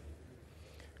umeme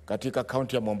katika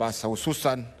kaunti ya Mombasa,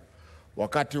 hususan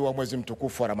wakati wa mwezi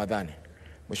mtukufu wa Ramadhani.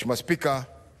 Mheshimiwa Spika,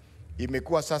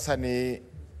 imekuwa sasa ni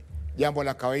jambo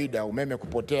la kawaida umeme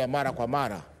kupotea mara kwa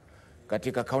mara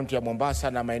katika kaunti ya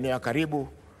Mombasa na maeneo ya karibu,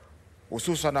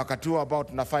 hususan wakati huo ambao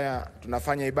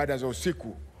tunafanya ibada za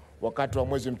usiku wakati wa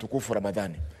mwezi mtukufu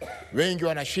Ramadhani. Wengi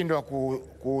wanashindwa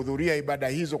kuhudhuria ibada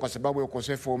hizo kwa sababu ya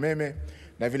ukosefu wa umeme,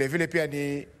 na vile vile pia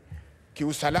ni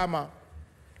kiusalama.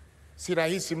 Si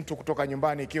rahisi mtu kutoka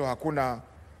nyumbani ikiwa hakuna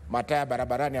mataa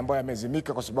barabarani ambayo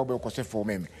yamezimika kwa sababu ya ukosefu wa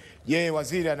umeme. Je,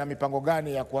 waziri ana mipango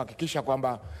gani ya kuhakikisha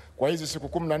kwamba kwa hizi siku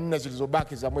 14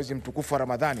 zilizobaki za mwezi mtukufu wa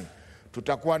Ramadhani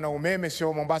tutakuwa na umeme,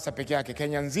 sio Mombasa peke yake,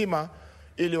 Kenya nzima,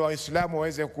 ili Waislamu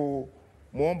waweze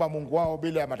kumuomba Mungu wao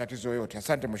bila matatizo yoyote?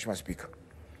 Asante, Mheshimiwa Spika.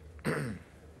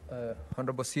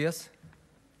 Honorable CS.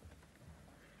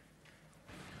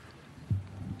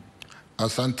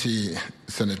 Asante,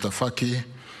 Senator Faki.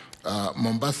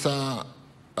 Mombasa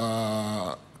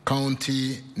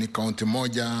county ni county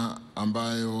moja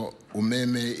ambayo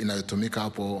umeme inayotumika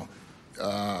hapo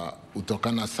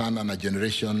utokana sana na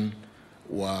generation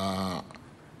wa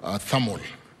thermal.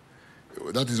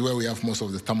 That is where we have most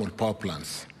of the thermal power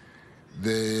plants.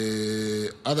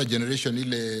 The other generation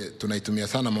ile tunaitumia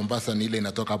sana Mombasa ni ile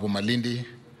inatoka hapo Malindi,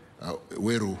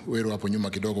 Weru hapo nyuma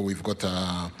kidogo. We've got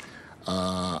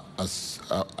a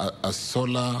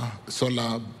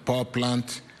solar power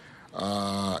plant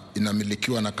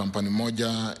inamilikiwa na kampani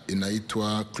moja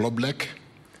inaitwa Clublek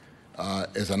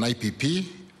as an IPP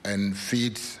and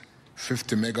feeds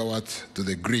 50 megawatts to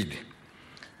the grid.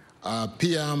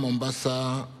 Pia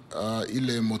Mombasa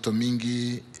ile moto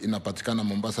mingi inapatikana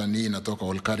Mombasa ni inatoka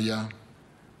Olkaria,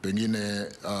 pengine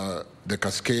the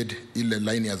Cascade, ile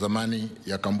line ya zamani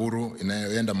ya Kamburu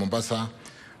inayoenda Mombasa,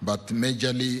 but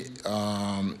majorly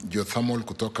geothermal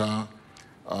kutoka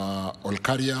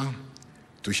Olkaria.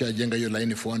 Tushajenga hiyo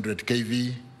line 400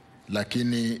 kV,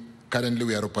 lakini currently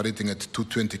we are operating at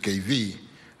 220 kV,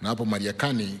 na hapo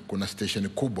Mariakani kuna station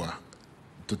kubwa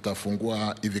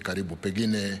tutafungua hivi karibu,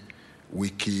 pengine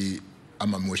wiki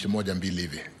ama mwezi moja mbili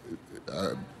hivi.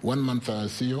 1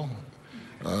 month sio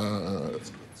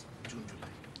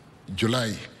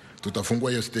July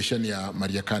tutafungua hiyo station ya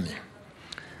Mariakani.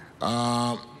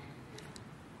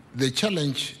 The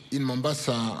challenge in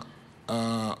Mombasa,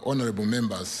 honorable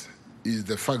members, is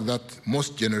the fact that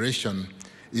most generation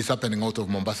is happening out of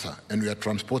Mombasa, and we are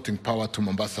transporting power to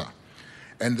Mombasa.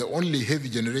 And the only heavy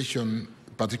generation,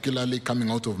 particularly coming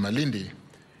out of Malindi,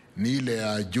 ni ile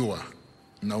ya jua.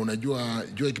 Na unajua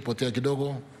jua ikipotea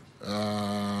kidogo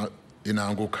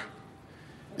inaanguka,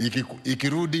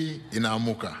 ikirudi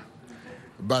inaamuka.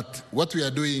 But what we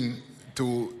are doing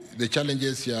to the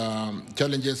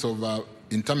challenges of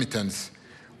intermittence,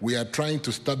 we are trying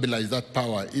to stabilize that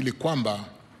power ili kwamba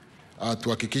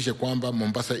tuhakikishe kwamba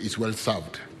Mombasa is well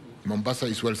served. Mombasa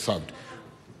is well served.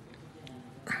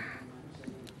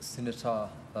 Senator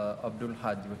Abdul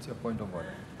Haji, what's your point of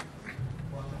order?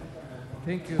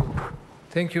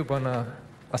 Thank you, Bwana.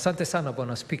 Asante sana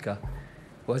Bwana Spika.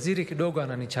 Waziri kidogo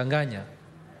ananichanganya.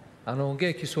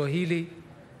 Anaongea Kiswahili,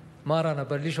 mara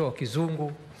anabadilisha wa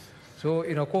Kizungu. So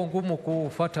inakuwa ngumu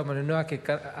kufuata maneno yake.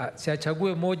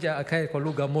 Siachague moja akae kwa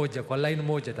lugha moja, kwa line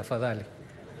moja tafadhali.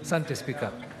 Asante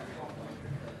Spika.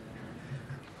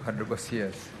 Honorable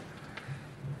CS.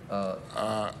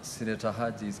 Senator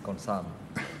Haji is concerned.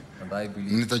 And I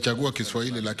believe nitachagua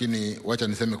Kiswahili, lakini wacha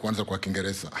niseme kwanza kwa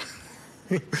Kiingereza.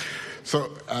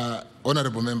 So,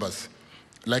 honorable members,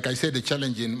 like I said, the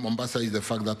challenge in Mombasa is the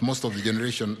fact that most of the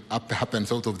generation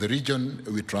happens out of the region.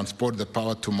 We transport the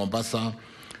power to Mombasa.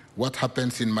 What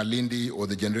happens in Malindi, or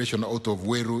the generation out of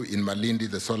Weru in Malindi,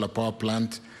 the solar power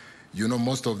plant, you know,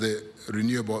 most of the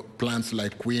renewable plants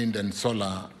like wind and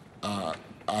solar are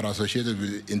associated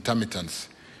with intermittence.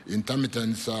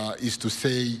 Intermittence is to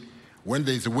say when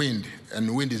there is wind,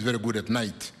 and wind is very good at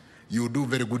night, you do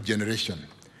very good generation.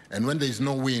 And when there is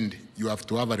no wind, you have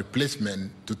to have a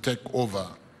replacement to take over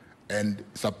and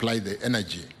supply the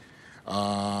energy,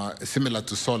 similar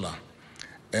to solar.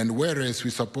 And whereas we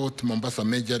support Mombasa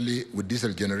majorly with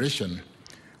diesel generation,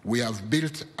 we have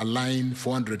built a line,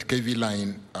 400 kV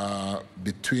line,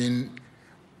 between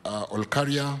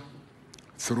Olkaria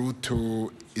through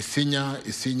to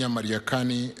Isinya,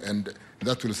 Mariakani, and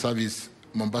that will service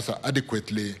Mombasa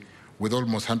adequately with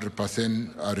almost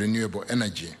 100% renewable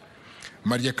energy.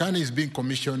 Mariakani is being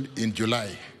commissioned in July.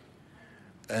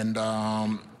 And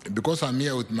because I'm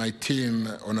here with my team,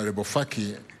 Honorable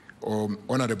Faki, or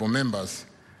honorable members,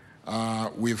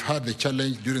 we've had the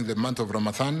challenge during the month of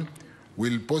Ramadan.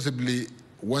 We'll possibly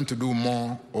want to do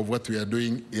more of what we are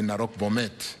doing in Narok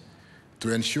Bomet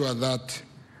to ensure that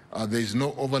there is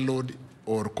no overload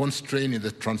or constraint in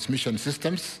the transmission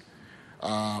systems,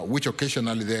 which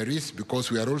occasionally there is, because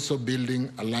we are also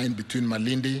building a line between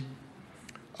Malindi,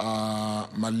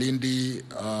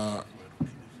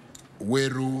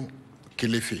 Weru,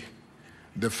 Kilifi.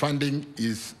 The funding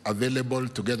is available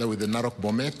together with the Narok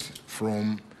Bomet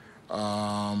from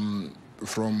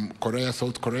Korea,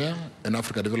 South Korea, and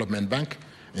Africa Development Bank.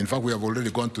 In fact, we have already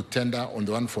gone to tender on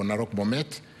the one for Narok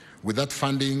Bomet. With that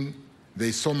funding, there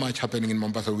is so much happening in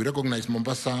Mombasa. We recognize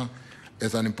Mombasa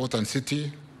as an important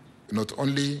city, not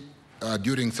only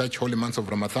during such holy months of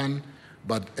Ramadan,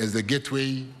 but as the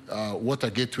gateway, water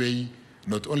gateway,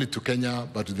 not only to Kenya,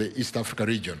 but to the East Africa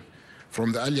region.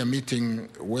 From the earlier meeting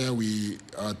where we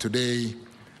today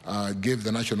gave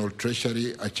the National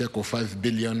Treasury a check of 5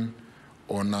 billion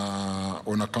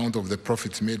on account of the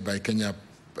profits made by Kenya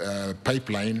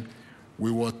Pipeline,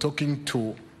 we were talking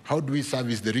to how do we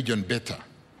service the region better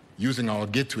using our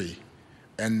gateway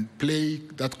and play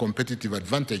that competitive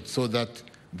advantage so that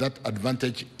that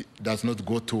advantage does not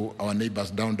go to our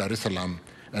neighbors down Dar es Salaam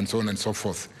and so on and so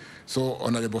forth. So,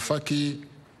 Honorable Faki,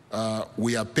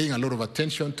 we are paying a lot of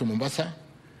attention to Mombasa,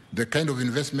 the kind of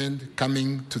investment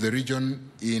coming to the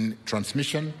region in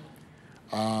transmission,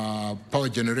 power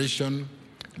generation,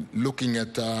 looking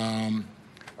at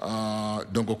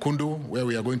Dongokundu, where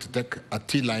we are going to take a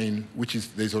T-line, which is,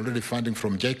 there's already funding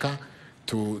from JICA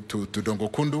to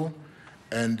Dongokundu,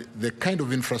 and the kind of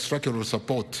infrastructural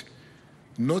support,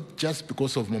 not just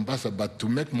because of Mombasa, but to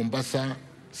make Mombasa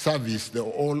service the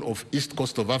whole of East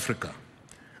Coast of Africa,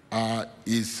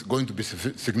 is going to be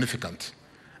significant.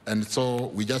 And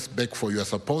so we just beg for your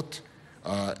support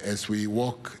as we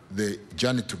walk the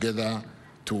journey together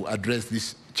to address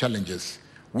these challenges,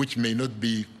 which may not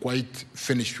be quite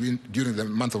finished during the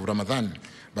month of Ramadan.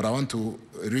 But I want to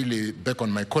really beg on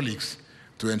my colleagues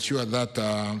to ensure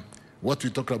that what we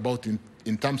talk about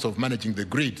in terms of managing the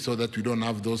grid, so that we don't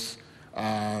have those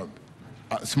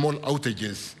small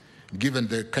outages, given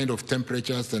the kind of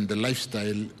temperatures and the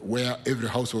lifestyle where every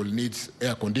household needs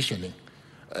air conditioning,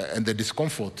 and the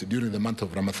discomfort during the month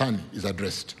of Ramadan is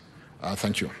addressed.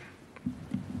 Thank you.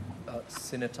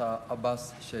 Senator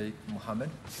Abbas Sheikh Mohammed.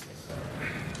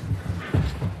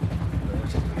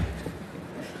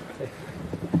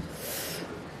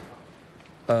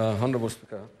 Honorable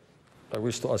Speaker, I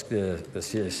wish to ask the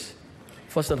CS.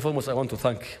 First and foremost, I want to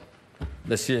thank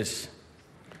the CS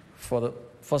for the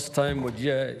first time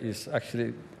Wajir is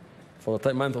actually, for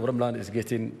the month of Ramadan, is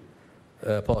getting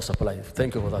power supply.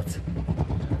 Thank you for that.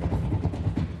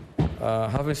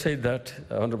 Having said that,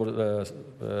 Honorable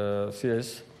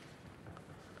CS,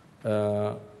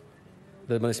 the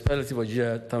municipality of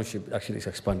Wajir Township actually is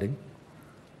expanding,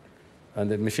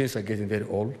 and the machines are getting very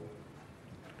old,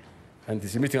 and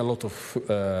it's emitting a lot of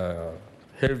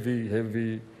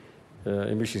heavy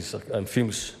emissions and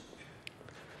fumes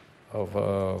of,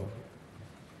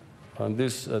 and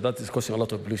this that is causing a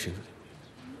lot of pollution.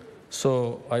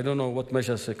 So I don't know what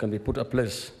measures can be put in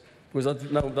place, because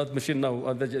that machine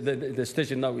now, the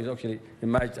station now is actually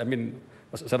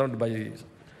surrounded by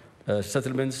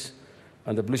settlements,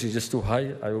 and the pollution is just too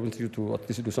high. I want you to at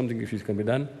least do something if it can be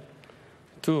done.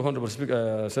 To Honorable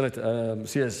Speaker, Senate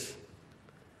CS,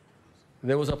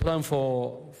 there was a plan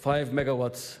for 5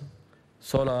 megawatts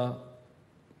solar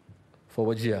for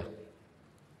Wajir.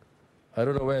 I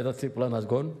don't know where that plan has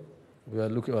gone. We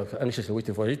are anxiously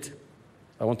waiting for it.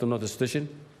 I want to know the situation.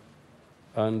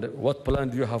 And what plan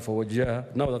do you have for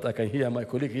Wajir? Now that I can hear my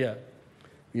colleague here,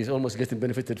 he's almost getting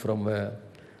benefited from the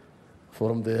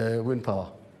wind power.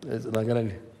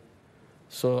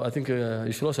 So I think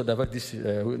you should also divert this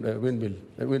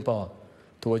wind power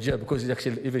to Wajir, because it's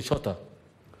actually even shorter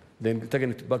than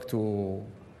taking it back to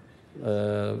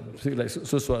like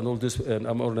Suswa and all this and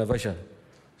Amor Navasha.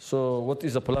 So what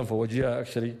is the plan for Wajir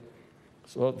actually?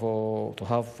 So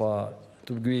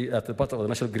to be at the part of the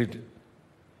national grid.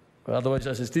 Otherwise,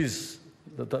 as it is,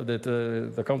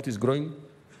 the county is growing.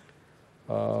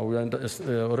 We are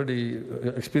already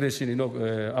experiencing,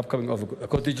 upcoming of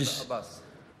cottages. Abbas,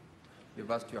 you've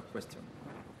asked your question.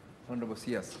 Honorable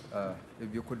CS,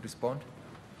 if you could respond.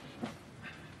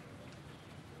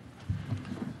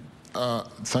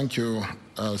 Thank you,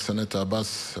 Senator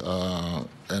Abbas,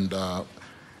 and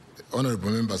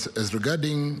honorable members. As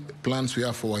regarding plans we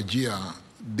have for Wajir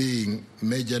being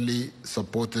majorly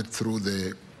supported through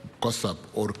the COSAP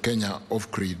or Kenya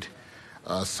off-grid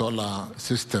solar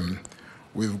system,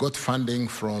 we've got funding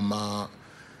from,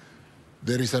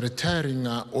 there is a retiring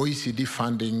OECD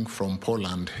funding from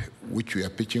Poland, which we are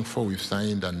pitching for. We've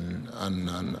signed an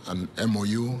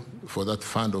MOU for that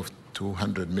fund of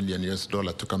 $200 million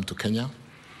to come to Kenya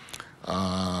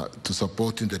to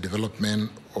support in the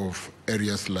development of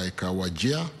areas like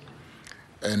Wajir.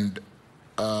 And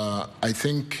I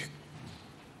think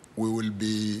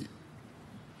we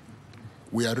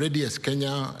are ready as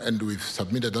Kenya, and we've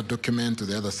submitted that document to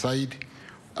the other side.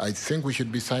 I think we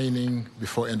should be signing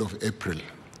before end of April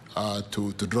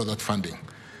to draw that funding.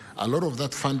 A lot of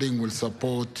that funding will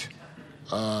support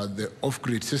the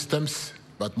off-grid systems,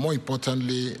 but more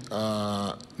importantly,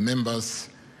 members,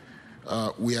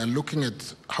 we are looking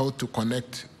at how to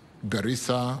connect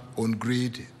Garissa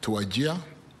on-grid to Wajir.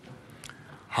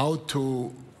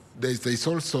 There's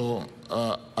also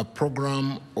a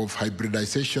program of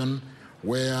hybridization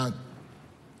where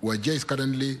Wajir is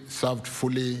currently served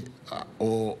fully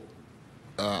or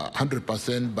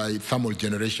 100% by thermal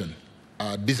generation,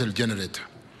 diesel generator.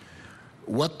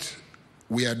 What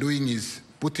we are doing is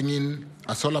putting in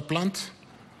a solar plant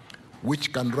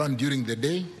which can run during the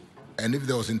day, and if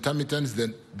there was intermittence,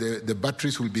 then the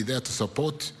batteries will be there to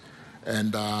support,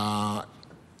 and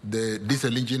the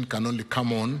diesel engine can only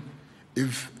come on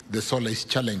if the solar is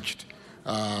challenged.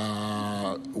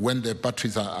 When the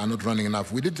batteries are not running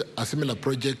enough. We did a similar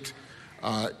project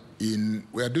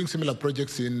we are doing similar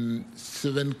projects in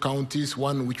 7 counties.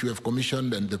 One which we have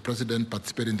commissioned, and the president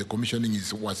participated in the commissioning,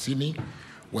 is Wasini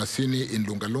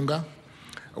in Lunga,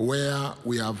 where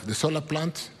we have the solar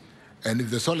plant, and if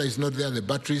the solar is not there, the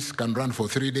batteries can run for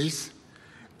 3 days,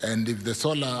 and if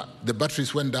the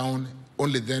batteries went down,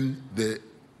 only then the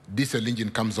diesel engine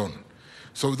comes on.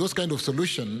 So those kind of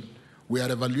solutions, we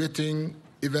are evaluating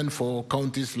even for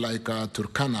counties like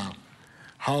Turkana,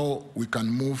 how we can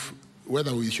move,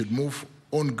 whether we should move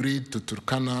on-grid to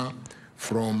Turkana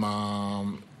from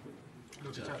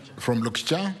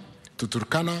Lokcha to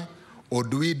Turkana, or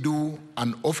do we do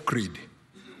an off-grid,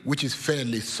 which is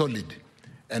fairly solid,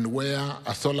 and where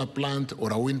a solar plant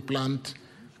or a wind plant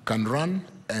can run,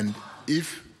 and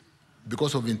if,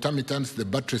 because of intermittence, the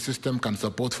battery system can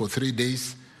support for 3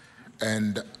 days,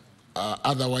 and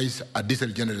otherwise a diesel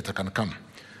generator can come.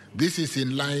 This is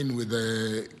in line with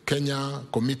the Kenya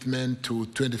commitment to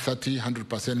 2030,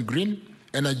 100% green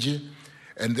energy,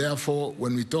 and therefore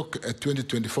when we talk at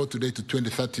 2024 today to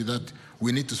 2030 that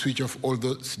we need to switch off all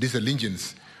those diesel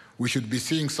engines, we should be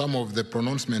seeing some of the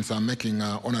pronouncements I'm making,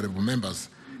 honorable members,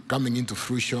 coming into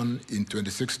fruition in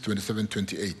 26, 27,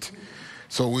 28.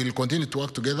 So we'll continue to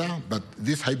work together, but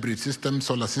this hybrid system,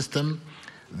 solar system,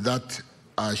 that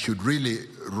should really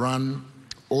run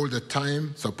all the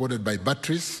time, supported by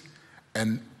batteries,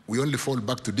 and we only fall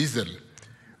back to diesel,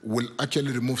 will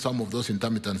actually remove some of those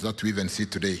intermittents that we even see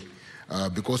today.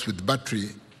 Because with battery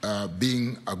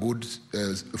being a good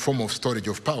form of storage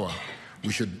of power,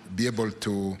 we should be able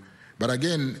to. But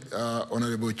again,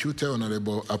 Honorable Chute,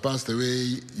 Honorable Abbas, the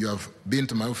way you have been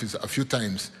to my office a few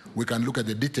times, we can look at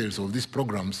the details of these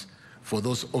programs for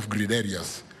those off-grid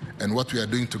areas and what we are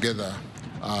doing together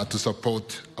to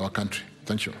support our country.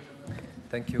 Thank you.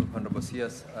 Thank you, Honorable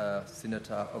CS.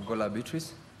 Senator Ogola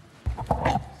Beatrice.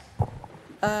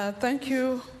 Thank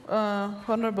you,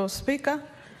 Honorable Speaker.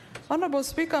 Honorable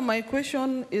Speaker, my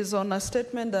question is on a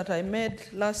statement that I made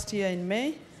last year in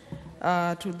May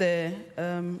to the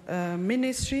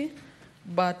ministry,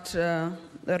 but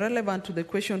relevant to the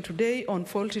question today on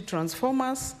faulty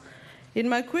transformers. In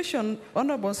my question,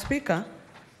 Honorable Speaker,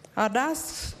 I'd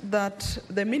asked that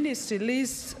the ministry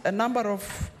lists a number of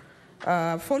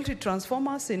faulty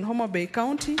transformers in Homa Bay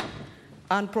County,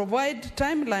 and provide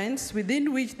timelines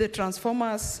within which the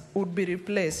transformers would be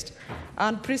replaced.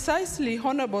 And precisely,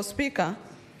 Honorable Speaker,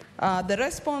 the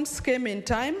response came in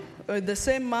time, the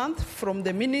same month from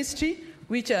the ministry,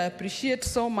 which I appreciate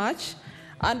so much.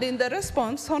 And in the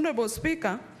response, Honorable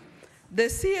Speaker, the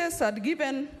CS had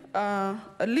given a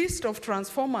list of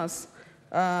transformers,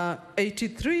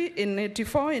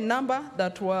 84 in number,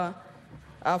 that were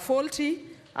faulty,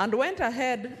 and went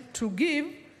ahead to give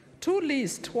two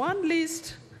lists. One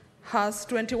list has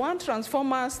 21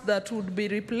 transformers that would be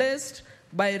replaced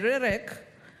by REREC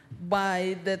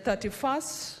by the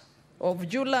 31st of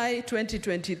July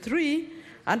 2023,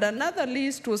 and another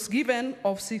list was given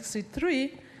of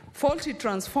 63 faulty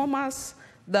transformers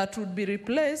that would be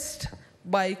replaced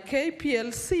by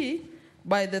KPLC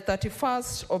by the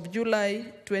 31st of July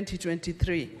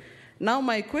 2023. Now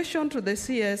my question to the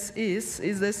CS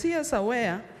is the CS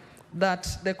aware that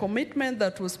the commitment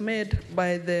that was made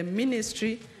by the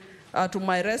ministry to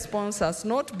my response has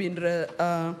not been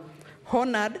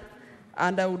honored,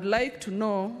 and I would like to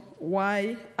know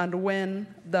why and when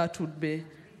that would be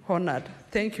honored.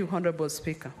 Thank you, Honorable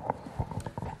Speaker.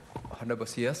 Honorable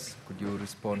CS, could you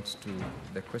respond to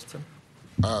the question?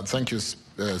 Thank you,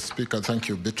 Speaker. Thank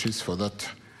you, Beatrice, for that.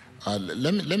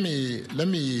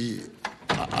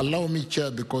 Allow me,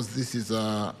 Chair, because this is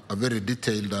a very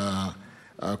detailed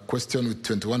question with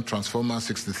 21 transformers,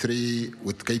 63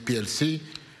 with KPLC,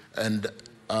 and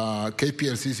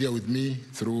KPLC is here with me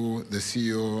through the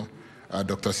CEO,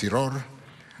 Dr. Siror.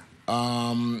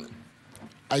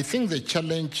 I think the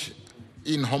challenge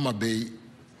in Homa Bay,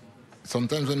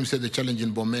 sometimes when we say the challenge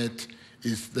in Bomet,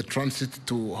 is the transit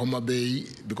to Homa Bay,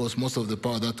 because most of the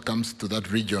power that comes to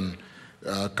that region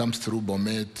comes through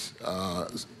Bomet,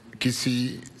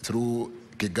 Kisii, through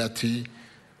Kigati,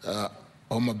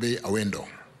 Homa Bay, Awendo.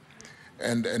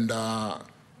 And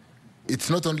it's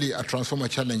not only a transformer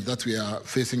challenge that we are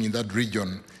facing in that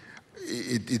region,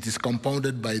 it is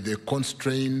compounded by the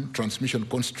transmission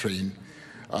constraint,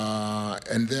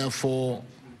 and therefore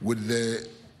with the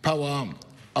power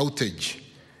outage,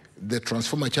 the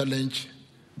transformer challenge,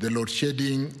 the load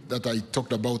shedding that I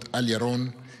talked about earlier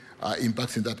on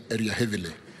impacts in that area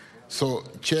heavily. So,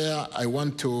 Chair, I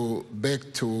want to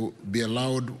beg to be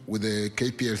allowed with the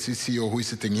KPLC CEO who is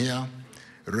sitting here.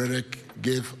 REREC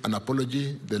gave an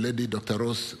apology. The lady, Dr.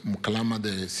 Rose Mukalama,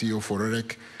 the CEO for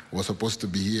REREC, was supposed to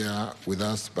be here with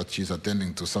us, but she's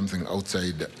attending to something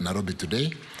outside Nairobi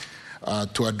today,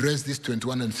 to address this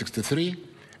 21 and 63.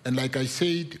 And like I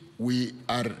said, we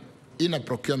are in a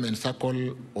procurement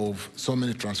cycle of so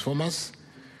many transformers.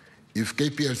 If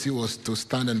KPLC was to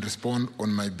stand and respond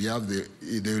on my behalf,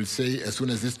 they will say as soon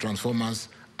as these transformers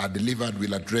are delivered,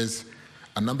 we'll address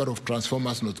a number of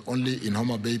transformers, not only in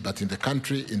Homa Bay, but in the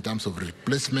country in terms of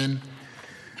replacement.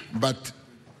 But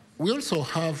we also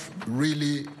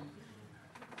really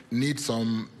need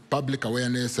some public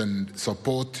awareness and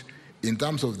support in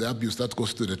terms of the abuse that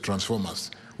goes to the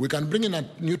transformers. We can bring in a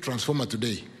new transformer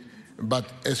today, but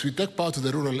as we take power to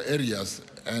the rural areas,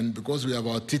 and because we have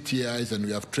our TTIs and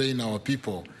we have trained our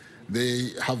people,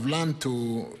 they have learned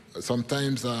to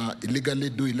sometimes illegally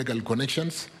do illegal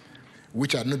connections,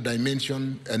 which are not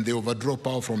dimensioned, and they overdraw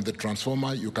power from the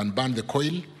transformer. You can burn the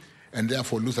coil and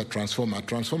therefore lose a transformer. A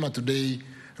transformer today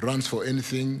runs for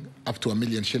anything up to 1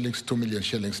 million shillings, 2 million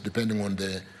shillings, depending on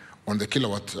the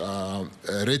kilowatt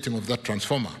rating of that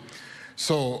transformer.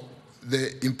 So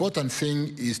the important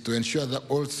thing is to ensure that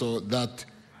also that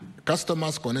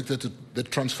customers connected to the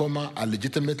transformer are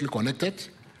legitimately connected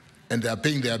and they are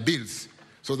paying their bills,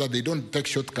 so that they don't take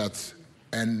shortcuts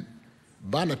and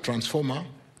burn a transformer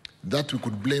that we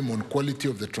could blame on quality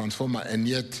of the transformer, and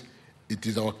yet it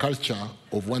is our culture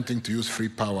of wanting to use free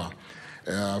power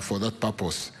for that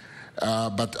purpose.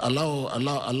 But allow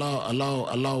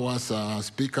us,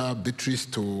 Speaker Beatrice,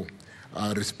 to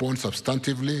respond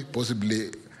substantively,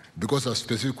 possibly because of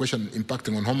specific question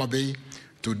impacting on Homa Bay,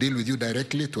 to deal with you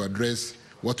directly to address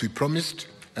what we promised.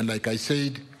 And like I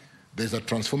said, there's a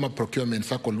transformer procurement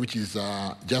cycle which is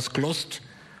just closed.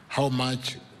 How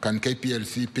much can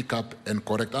KPLC pick up and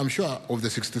correct? I'm sure of the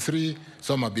 63,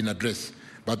 some have been addressed.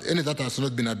 But any that has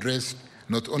not been addressed,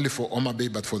 not only for Homa Bay,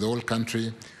 but for the whole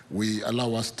country, we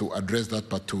allow us to address that,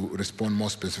 but to respond more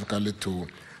specifically to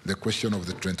the question of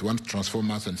the 21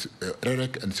 transformers and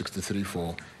REREC and 63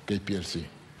 for KPLC.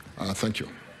 Thank you.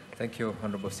 Thank you,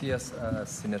 Honorable CS.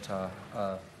 Senator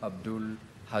Abdul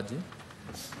Haji.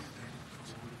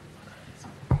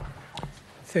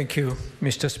 Thank you,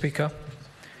 Mr. Speaker.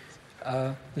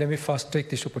 Let me first take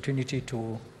this opportunity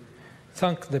to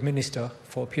thank the Minister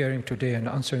for appearing today and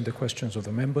answering the questions of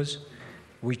the members,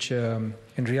 which in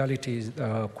reality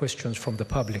are questions from the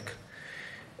public.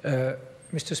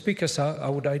 Mr. Speaker, sir, I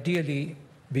would ideally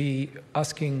be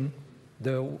asking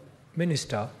the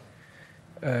Minister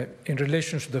in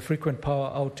relation to the frequent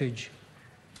power outage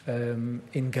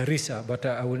in Garissa, but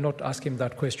I will not ask him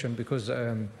that question because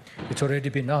it's already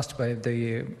been asked by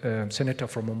the Senator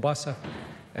from Mombasa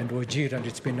and Wajir, and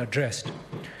it's been addressed.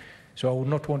 So I would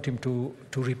not want him to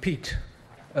repeat.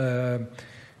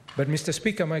 But Mr.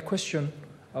 Speaker, my question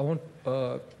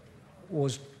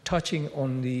was touching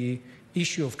on the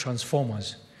issue of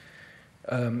transformers.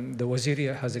 The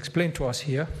Waziri has explained to us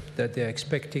here that they're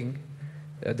expecting,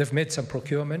 they've made some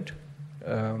procurement,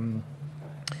 and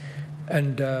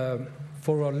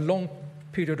for a long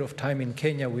period of time in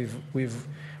Kenya, we've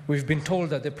been told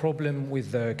that the problem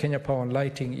with Kenya Power and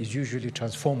Lighting is usually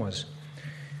transformers.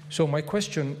 So my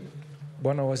question,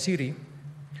 Bwana Waziri,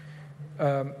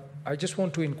 I just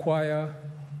want to inquire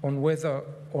on whether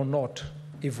or not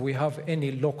if we have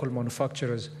any local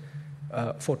manufacturers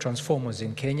for transformers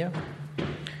in Kenya,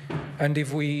 and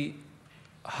if we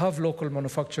have local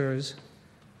manufacturers,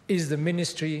 is the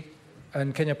ministry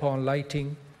and Kenya Power and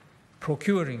Lighting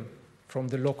procuring from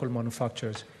the local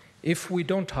manufacturers? If we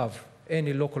don't have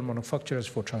any local manufacturers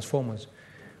for transformers,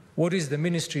 what is the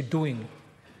ministry doing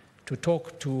to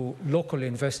talk to local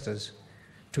investors,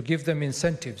 to give them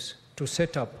incentives to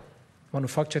set up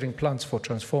manufacturing plants for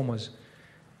transformers,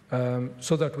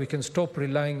 so that we can stop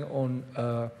relying on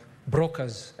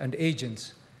brokers and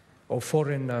agents or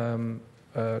foreign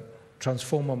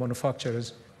transformer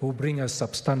manufacturers who bring us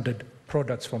substandard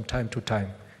products from time to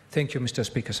time? Thank you, Mr.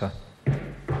 Speaker, sir.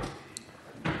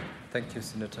 Thank you,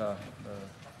 Senator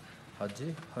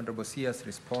Haji. Honorable CS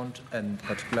respond, and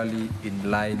particularly in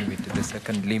line with the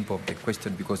second limb of the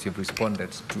question, because you've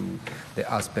responded to the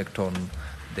aspect on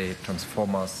the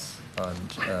transformers and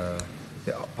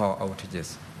the power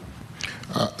outages.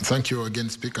 Thank you again,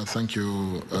 Speaker. Thank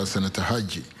you, Senator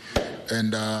Haji.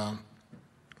 And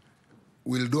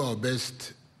we'll do our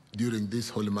best during this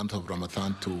holy month of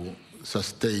Ramadan to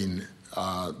sustain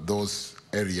those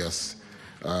areas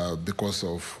because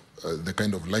of the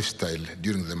kind of lifestyle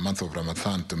during the month of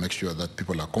Ramadan, to make sure that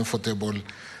people are comfortable,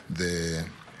 the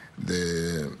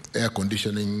air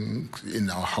conditioning in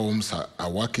our homes are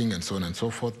working, and so on and so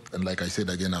forth. And like I said,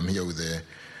 again, I'm here with the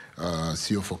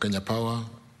CEO for Kenya Power.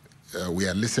 We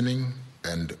are listening,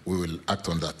 and we will act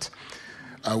on that.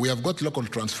 We have got local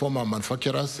transformer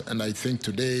manufacturers, and I think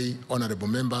today, honorable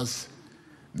members,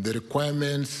 the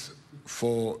requirements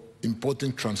for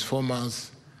importing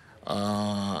transformers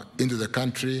into the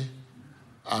country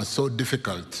are so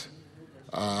difficult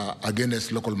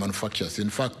against local manufacturers. In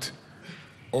fact,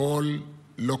 all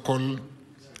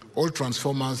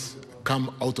transformers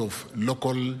come out of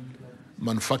local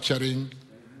manufacturing.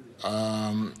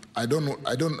 I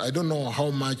don't know how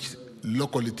much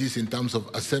local it is in terms of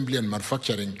assembly and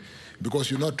manufacturing, because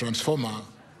transformer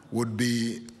would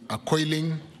be a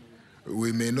coiling.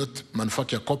 We may not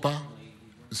manufacture copper.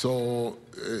 So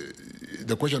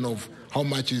the question of how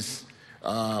much is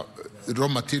raw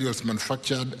materials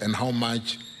manufactured and how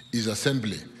much is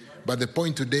assembly. But the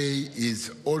point today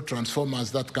is all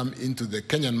transformers that come into the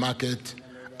Kenyan market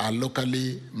are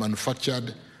locally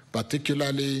manufactured,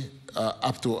 particularly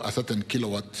up to a certain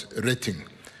kilowatt rating.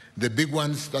 The big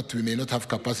ones that we may not have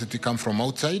capacity come from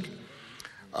outside,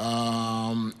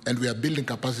 and we are building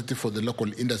capacity for the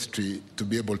local industry to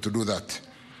be able to do that.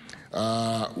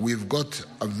 We've got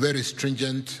a very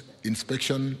stringent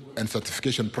inspection and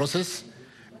certification process,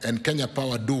 and Kenya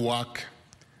Power do work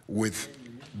with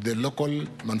the local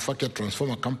manufactured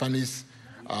transformer companies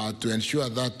to ensure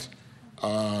that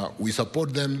we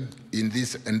support them in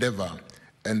this endeavor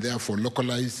and therefore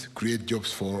localize, create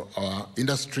jobs for our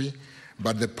industry.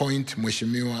 But the point,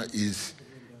 Mheshimiwa, is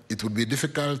it would be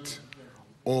difficult.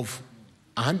 Of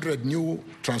 100 new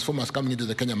transformers coming into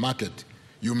the Kenya market,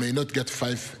 you may not get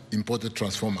 5 imported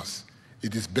transformers.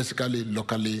 It is basically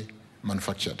locally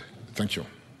manufactured. Thank you.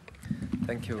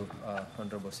 Thank you,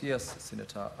 Honorable CS.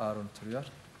 Senator Aaron Turiat.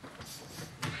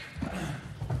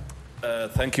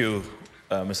 Thank you,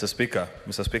 Mr. Speaker.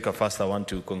 Mr. Speaker, first I want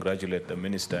to congratulate the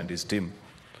Minister and his team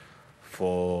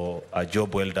for a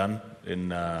job well done in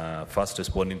first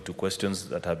responding to questions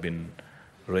that have been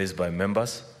raised by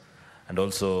members, and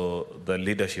also the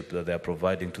leadership that they are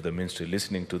providing to the ministry,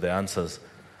 listening to the answers.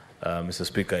 Mr.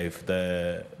 Speaker, if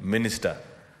the Minister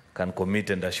can commit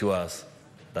and assure us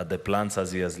that the plans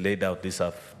as he has laid out this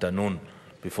afternoon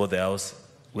before the House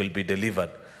will be delivered,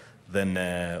 then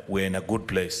we're in a good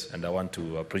place, and I want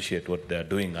to appreciate what they're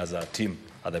doing as a team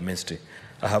at the ministry.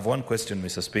 I have one question,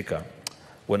 Mr. Speaker.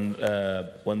 When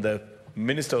the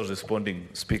Minister was responding,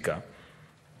 Speaker,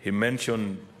 he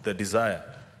mentioned the desire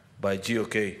by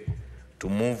GOK to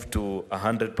move to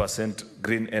 100%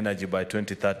 green energy by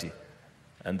 2030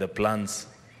 and the plans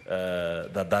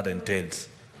that entails.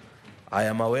 I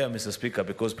am aware, Mr. Speaker,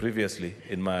 because previously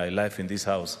in my life in this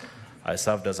House, I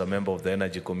served as a member of the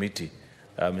Energy Committee,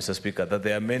 Mr. Speaker, that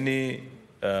there are many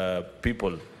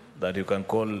people that you can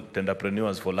call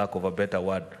entrepreneurs, for lack of a better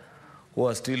word, who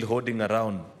are still holding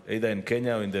around, either in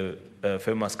Kenya or in the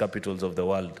famous capitals of the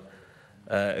world,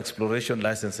 exploration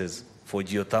licenses for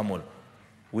geothermal,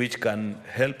 which can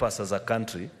help us as a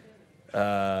country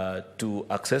to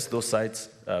access those sites,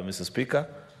 Mr. Speaker,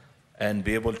 and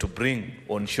be able to bring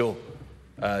on shore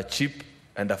cheap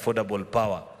and affordable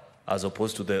power, as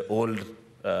opposed to the old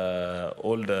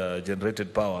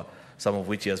generated power, some of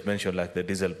which he has mentioned, like the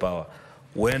diesel power.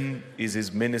 When is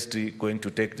his ministry going to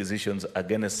take decisions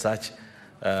against such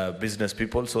business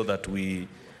people so that we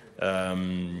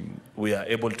are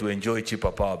able to enjoy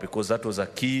cheaper power? Because that was a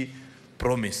key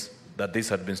promise that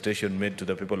this administration made to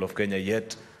the people of Kenya,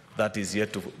 yet that is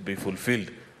yet to be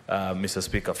fulfilled, Mr.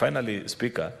 Speaker. Finally,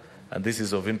 Speaker, and this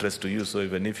is of interest to you, so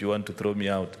even if you want to throw me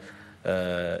out,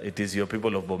 it is your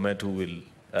people of Bomet who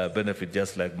will benefit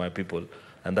just like my people,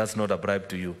 and that's not a bribe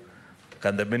to you.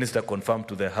 Can the minister confirm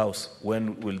to the House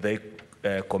when will they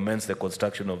commence the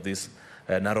construction of this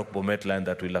Narok-Bomet line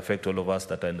that will affect all of us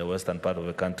that are in the western part of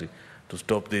the country, to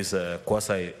stop this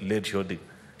quasi-lead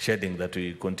shedding that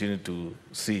we continue to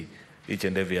see each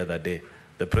and every other day?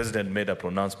 The President made a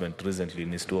pronouncement recently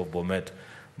in his tour of Bomet,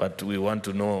 but we want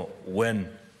to know when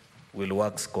will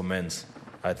works commence.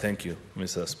 I thank you,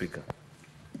 Mr. Speaker.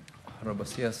 Honorable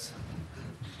CS,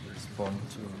 respond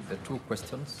to the two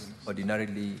questions.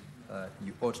 Ordinarily,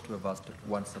 you ought to have asked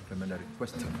one supplementary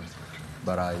question,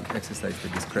 but I exercise the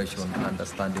discretion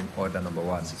understanding order number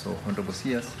one. So, Honorable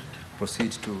CS,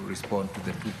 proceed to respond to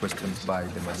the two questions by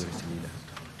the Majority Leader.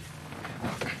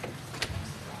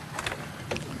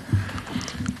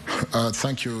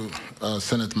 Thank you,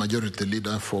 Senate Majority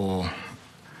Leader, for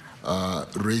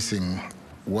raising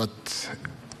what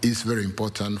is very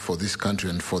important for this country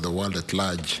and for the world at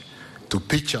large, to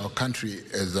pitch our country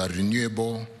as a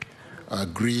renewable,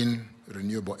 green,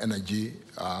 renewable energy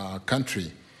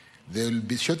country. There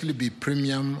will shortly be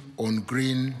premium on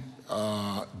green,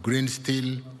 green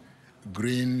steel,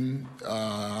 green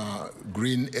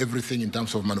everything in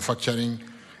terms of manufacturing,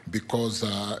 because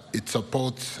it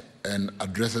supports and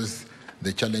addresses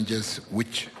the challenges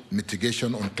which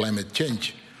mitigation on climate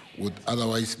change would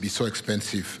otherwise be so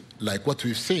expensive. Like what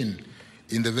we've seen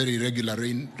in the very regular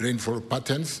rainfall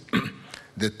patterns,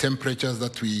 the temperatures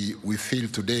that we feel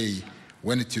today,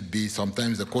 when it should be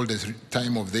sometimes the coldest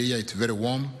time of the year, it's very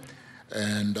warm,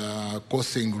 and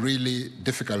causing really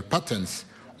difficult patterns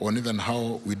on even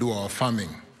how we do our farming.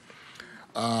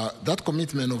 That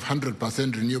commitment of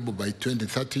 100% renewable by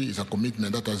 2030 is a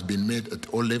commitment that has been made at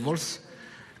all levels.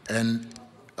 And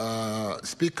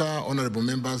Speaker, honorable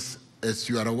members, as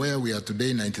you are aware, we are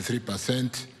today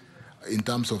 93% in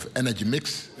terms of energy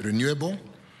mix, renewable.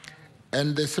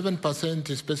 And the 7%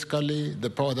 is basically the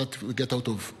power that we get out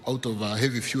of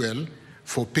heavy fuel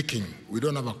for picking. We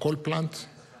don't have a coal plant.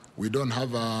 We don't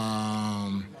have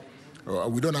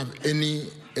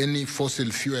any fossil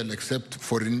fuel except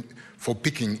for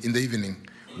picking in the evening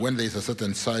when there is a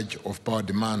certain surge of power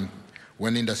demand,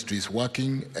 when industry is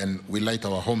working and we light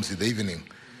our homes in the evening.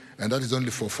 And that is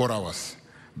only for 4 hours.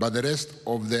 But the rest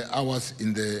of the hours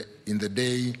in the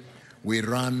day, we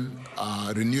run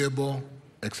renewable,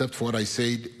 except for what I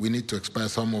said, we need to expire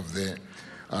some of the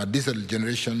diesel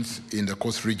generations in the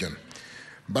coast region.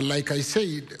 But like I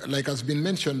said, like has been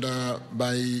mentioned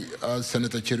by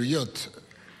Senator Chirchir,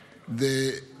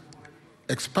 the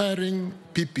expiring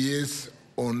PPAs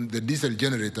on the diesel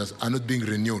generators are not being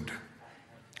renewed.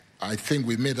 I think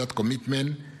we made that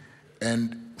commitment,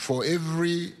 and for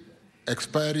every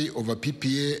expiry of a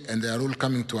PPA and they are all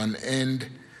coming to an end,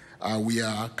 we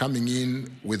are coming in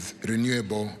with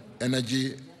renewable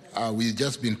energy. We've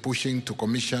just been pushing to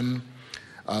commission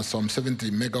some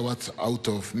 70 megawatts out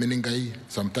of Meningai,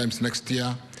 sometimes next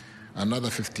year, another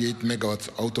 58 megawatts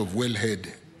out of Wellhead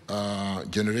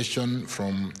generation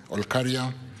from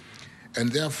Olkaria.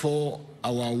 And therefore,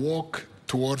 our work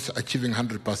towards achieving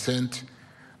 100%,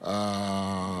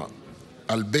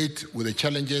 albeit with the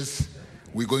challenges,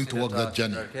 we're going to walk that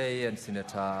journey. Senator Kay and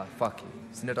Senator Faki.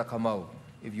 Senator Kamau,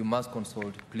 if you must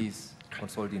consult, please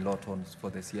consult in low tones for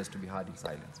the CS to be heard in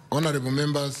silence. Honorable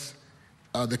members,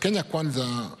 the Kenya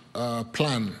Kwanza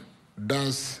plan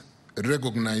does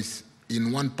recognize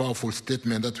in one powerful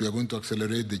statement that we are going to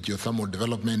accelerate the geothermal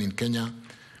development in Kenya,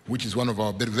 which is one of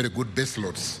our very, very good base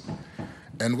loads.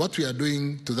 And what we are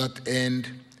doing to that end,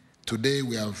 today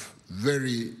we have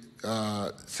very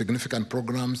significant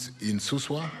programs in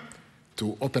Suswa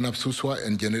to open up Suswa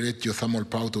and generate geothermal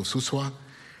power out of Suswa.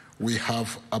 We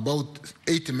have about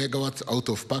 80 megawatts out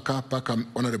of Paka. Paka,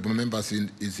 honorable members,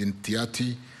 is in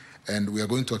Tiati, and we are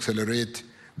going to accelerate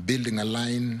building a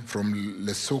line from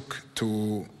Lesuk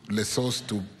to Lesos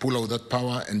to pull out that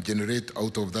power and generate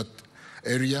out of that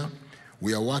area.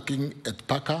 We are working at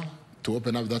Paka to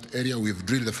open up that area. We've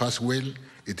drilled the first well.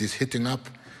 It is heating up.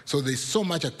 So there's so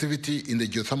much activity in the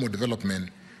geothermal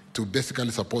development to basically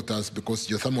support us, because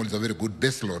geothermal is a very good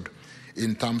baseload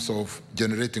in terms of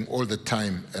generating all the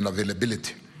time and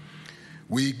availability.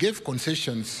 We gave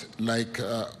concessions, like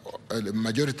the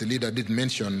majority leader did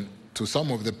mention, to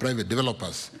some of the private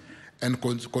developers. And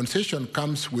concession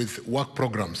comes with work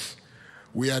programs.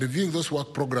 We are reviewing those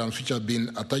work programs which have been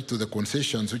attached to the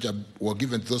concessions which were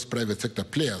given to those private sector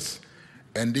players.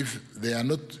 And if they are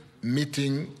not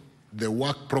meeting the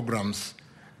work programs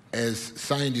as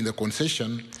signed in the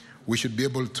concession, we should be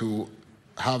able to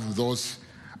have those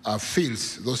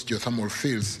fields, those geothermal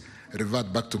fields,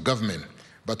 revert back to government.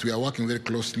 But we are working very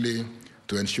closely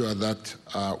to ensure that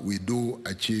we do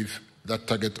achieve that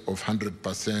target of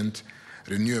 100%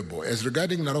 renewable. As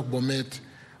regarding Narok Bomet,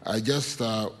 I just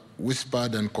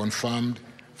whispered and confirmed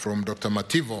from Dr.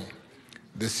 Mativo,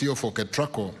 the CEO for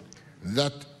Ketraco,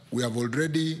 that we have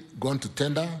already gone to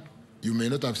tender. You may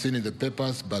not have seen in the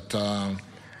papers, but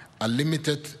a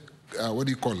limited, what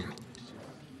do you call,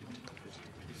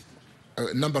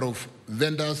 a number of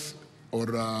vendors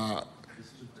or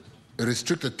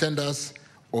restricted tenders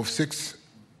of 6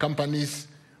 companies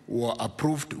were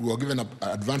approved, were given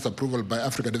advance approval by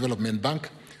Africa Development Bank,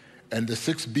 and the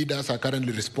 6 bidders are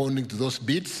currently responding to those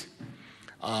bids.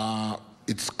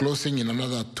 It's closing in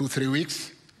another 2-3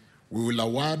 weeks. We will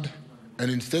award, and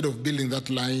instead of building that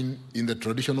line in the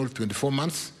traditional 24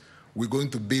 months, we're going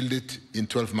to build it in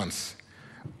 12 months.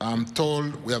 I'm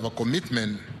told we have a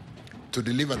commitment to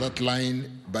deliver that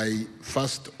line by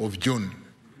 1st of June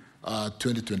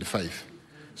 2025.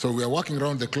 So we are working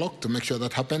around the clock to make sure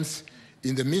that happens.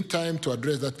 In the meantime, to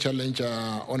address that challenge,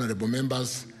 honorable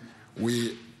members,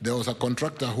 there was a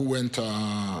contractor who went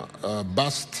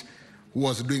bust, who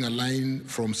was doing a line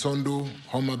from Sondu,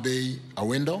 Homa Bay,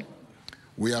 Awendo.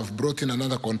 We have brought in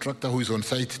another contractor who is on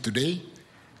site today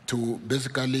to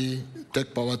basically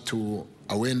take power to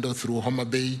Awendo through Homa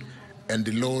Bay and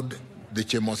deload the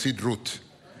Chemosid route.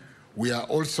 We are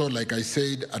also, like I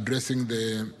said, addressing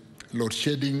the load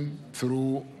shedding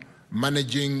through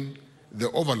managing the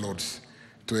overloads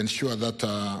to ensure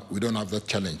that we don't have that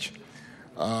challenge.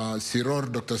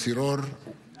 Dr. Siror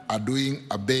are doing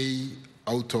a bay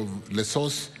out of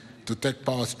Lesos to take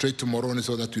power straight to Moroni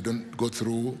so that we don't go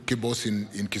through Kibos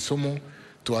in Kisumu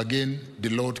to again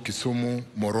deload Kisumu,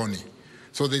 Moroni.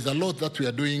 So there's a lot that we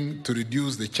are doing to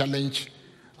reduce the challenge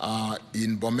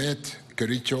in Bomet,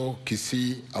 Kericho,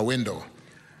 Kisii, Awendo,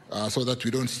 so that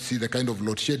we don't see the kind of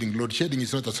load shedding. Load shedding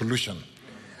is not a solution.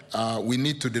 We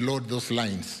need to deload those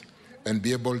lines and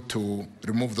be able to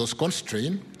remove those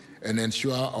constraints and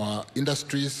ensure our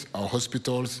industries, our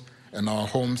hospitals, and our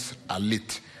homes are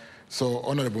lit. So,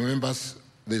 honorable members,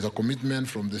 there's a commitment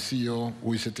from the CEO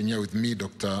who is sitting here with me,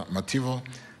 Dr. Mativo,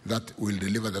 that we'll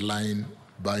deliver the line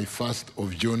by 1st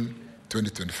of June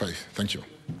 2025. Thank you.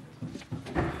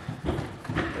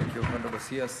 Thank you, Honorable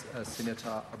CS.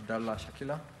 Senator Abdallah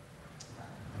Shakila.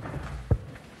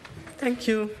 Thank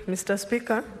you, Mr.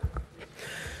 Speaker.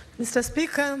 Mr.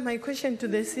 Speaker, my question to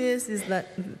the CS is that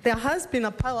there has been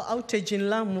a power outage in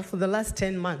Lamu for the last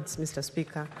 10 months, Mr.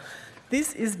 Speaker.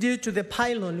 This is due to the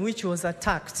pylon which was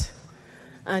attacked,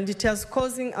 and it is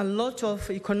causing a lot of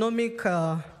economic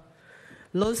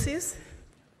losses.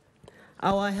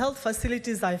 Our health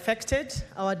facilities are affected,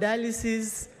 our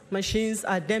dialysis machines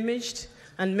are damaged,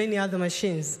 and many other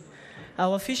machines.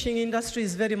 Our fishing industry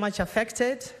is very much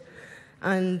affected,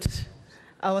 and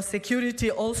our security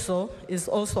is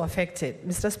also affected.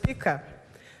 Mr. Speaker,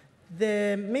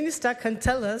 the minister can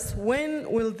tell us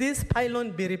when will this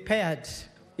pylon be repaired?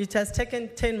 It has taken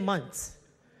 10 months.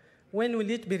 When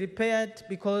will it be repaired?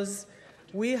 Because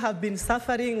we have been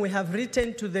suffering, we have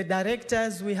written to the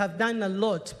directors, we have done a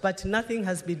lot, but nothing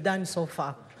has been done so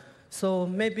far. So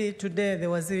maybe today the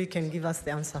Waziri can give us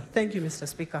the answer. Thank you, Mr.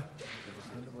 Speaker.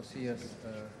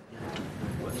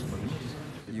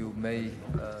 You may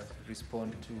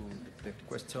respond to the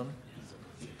question.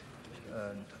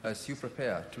 And as you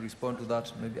prepare to respond to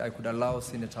that, maybe I could allow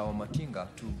Senator Matinga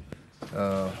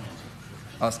to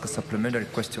ask a supplementary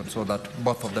question so that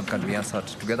both of them can be answered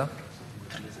together.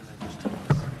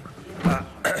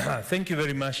 Thank you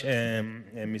very much,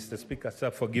 Mr. Speaker,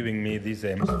 sir, for giving me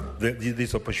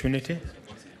this opportunity.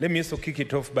 let me also kick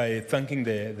it off by thanking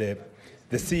the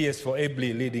CS for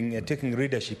ably leading, taking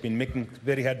leadership in making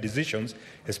very hard decisions,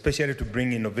 especially to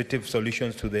bring innovative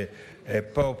solutions to the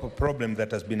power problem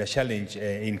that has been a challenge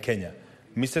in Kenya.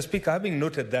 Mr. Speaker, having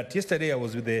noted that, yesterday I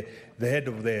was with the head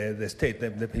of the state,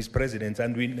 his president,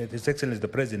 and His Excellency the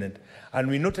President, and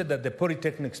we noted that the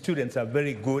Polytechnic students are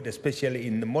very good, especially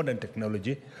in the modern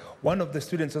technology. One of the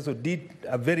students also did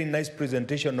a very nice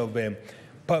presentation of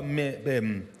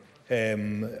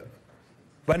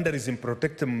vandalism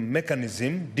protection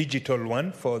mechanism, digital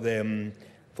one for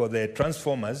the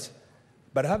transformers.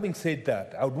 But having said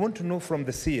that, I would want to know from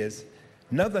the CS,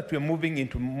 now that we're moving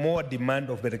into more demand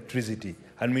of electricity,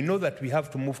 and we know that we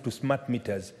have to move to smart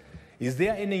meters, is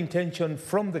there any intention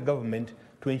from the government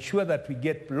to ensure that we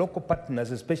get local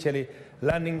partners, especially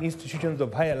learning institutions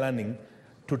of higher learning,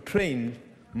 to train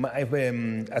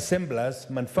assemblers,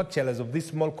 manufacturers of these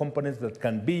small components that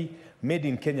can be made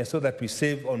in Kenya so that we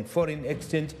save on foreign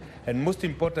exchange, and most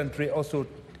importantly, also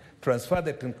transfer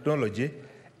the technology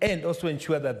and also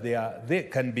ensure that they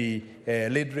can be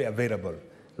readily available.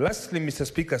 Lastly, Mr.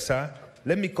 Speaker, sir,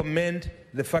 let me commend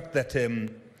the fact that the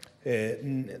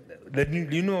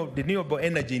renewable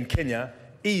energy in Kenya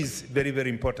is very, very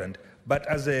important. But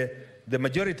as the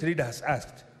majority leader has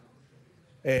asked,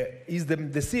 is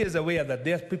the CS aware that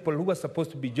there are people who are supposed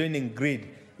to be joining grid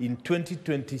in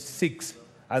 2026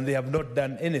 and they have not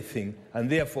done anything, and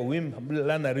therefore we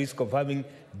run a risk of having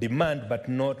demand but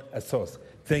not a source?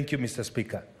 Thank you, Mr.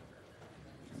 Speaker.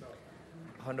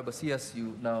 Honorable CS,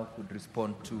 you now could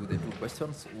respond to the two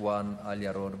questions, one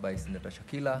earlier on by Senator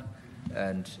Shakila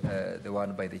and the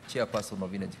one by the chairperson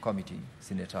of Energy Committee,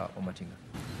 Senator Omatinga.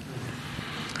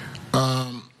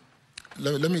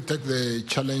 Let me take the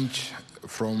challenge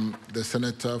from the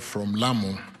senator from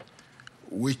Lamu,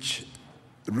 which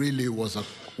really was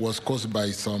caused by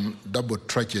some double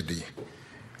tragedy.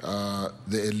 The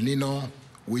El Nino,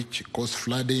 which caused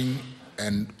flooding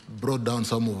and brought down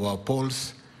some of our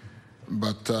poles,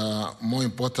 but more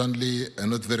importantly,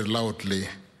 and not very loudly,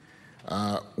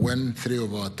 when 3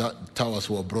 of our towers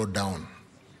were brought down,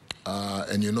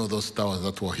 and you know those towers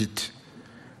that were hit.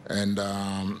 And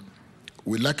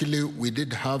luckily, we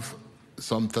did have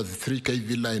some 33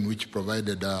 kV line which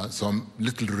provided some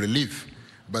little relief,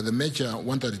 but the major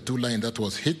 132 line that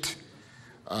was hit,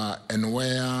 and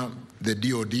where the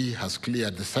DOD has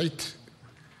cleared the site,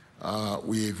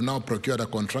 we've now procured a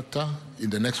contractor. In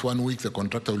the next 1 week, the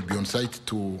contractor will be on site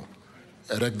to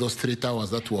erect those 3 towers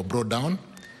that were brought down,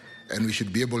 and we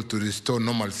should be able to restore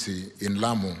normalcy in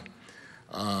Lamu.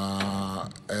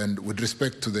 And with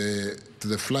respect to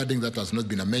the flooding, that has not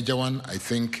been a major one. I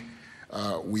think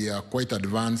we are quite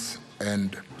advanced,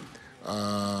 and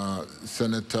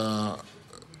Senator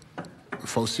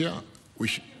Fausia,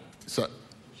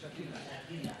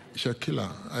 Shakila,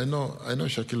 I know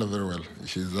Shakila very well.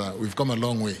 We've come a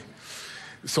long way.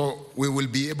 So we will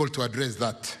be able to address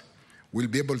that. We'll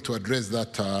be able to address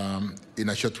that in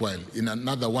a short while. In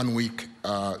another 1 week,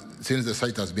 since the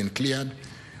site has been cleared,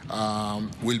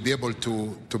 we'll be able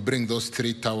to bring those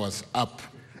 3 towers up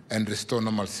and restore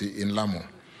normalcy in Lamu.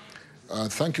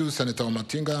 Thank you, Senator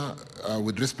Omatinga.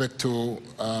 With respect to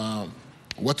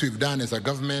what we've done as a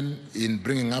government in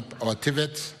bringing up our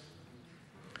TVETs,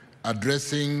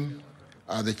 addressing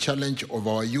the challenge of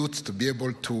our youth to be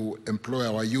able to employ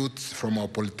our youths from our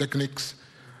polytechnics.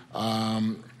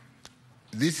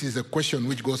 This is a question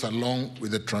which goes along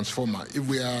with the transformer. If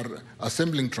we are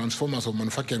assembling transformers or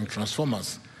manufacturing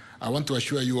transformers, I want to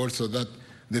assure you also that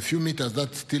the few meters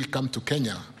that still come to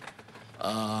Kenya,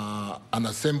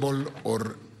 unassembled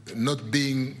or not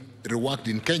being reworked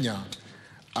in Kenya,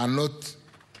 are not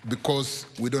because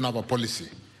we don't have a policy.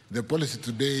 The policy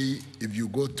today, if you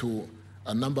go to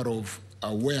a number of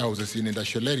warehouses in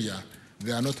industrial area,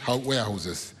 they are not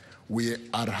warehouses. We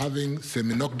are having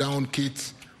semi-knockdown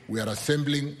kits. We are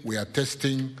assembling, we are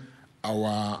testing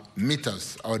our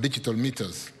meters, our digital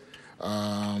meters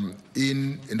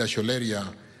in industrial area,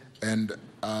 and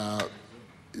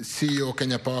CEO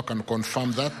Kenya Power can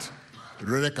confirm that,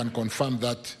 RERE can confirm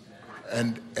that,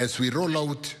 and as we roll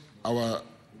out our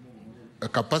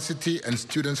capacity and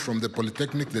students from the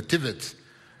Polytechnic, the TVETs,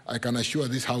 I can assure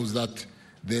this House that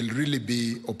there'll really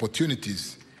be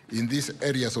opportunities in these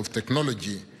areas of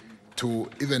technology to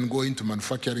even go into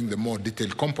manufacturing the more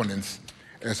detailed components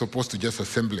as opposed to just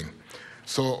assembling.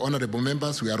 So, honorable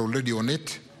members, we are already on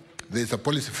it. There is a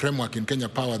policy framework in Kenya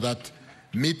Power that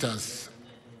meters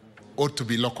ought to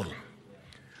be local.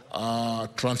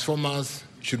 Transformers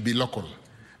should be local.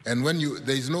 And when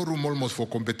there is no room almost for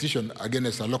competition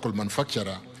against a local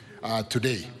manufacturer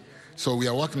today. So we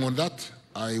are working on that.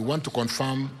 I want to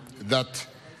confirm that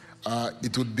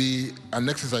it would be an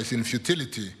exercise in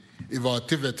futility if our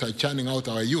TVETs are churning out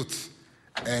our youth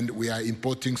and we are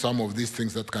importing some of these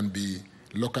things that can be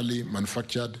locally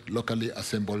manufactured, locally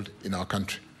assembled in our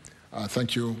country.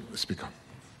 Thank you, Speaker.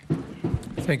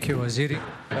 Thank you, Waziri.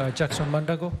 Jackson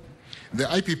Mandago. The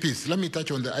IPPs, let me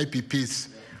touch on the IPPs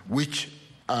which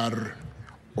are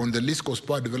on the East Coast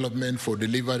Power Development for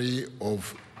delivery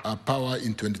of power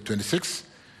in 2026.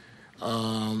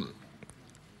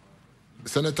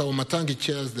 Senator Wamatangi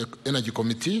chairs the Energy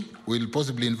Committee. We'll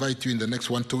possibly invite you in the next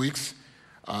 1-2 weeks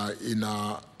in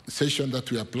a session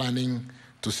that we are planning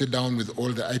to sit down with all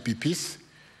the IPPs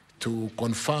to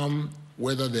confirm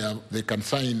whether they can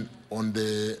sign on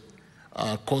the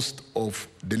cost of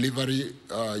delivery,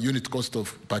 unit cost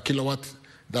of per kilowatt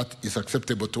that is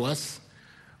acceptable to us.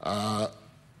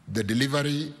 The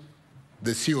delivery,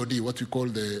 the COD, what we call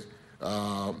the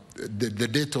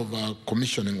date of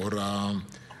commissioning or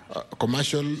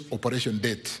commercial operation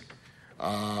date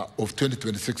of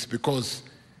 2026, because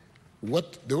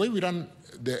the way we run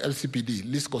the LCPD,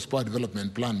 Least Cost Power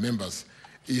Development Plan members,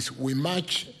 is we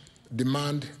match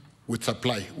demand with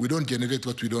supply. We don't generate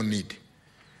what we don't need.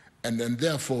 And then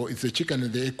therefore, it's a chicken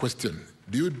and the egg question.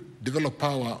 Do you develop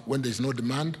power when there's no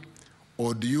demand,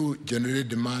 or do you generate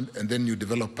demand and then you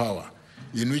develop power?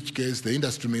 In which case, the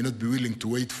industry may not be willing to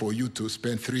wait for you to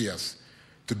spend 3 years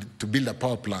to build a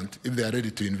power plant if they are ready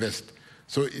to invest.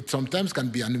 So it sometimes can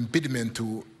be an impediment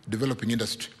to developing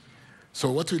industry.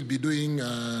 So what we'll be doing,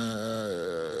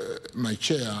 my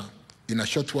chair, in a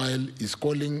short while, is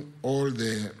calling all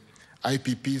the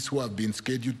IPPs who have been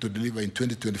scheduled to deliver in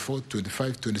 2024,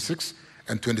 25, 26,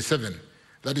 and 27.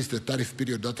 That is the tariff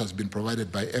period that has been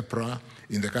provided by EPRA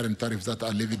in the current tariffs that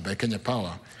are levied by Kenya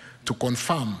Power, to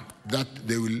confirm that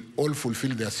they will all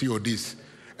fulfill their CODs.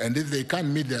 And if they can't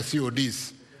meet their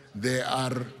CODs, there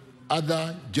are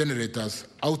other generators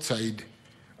outside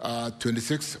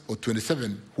 26 or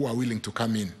 27 who are willing to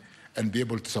come in and be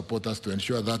able to support us to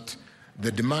ensure that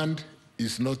the demand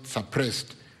is not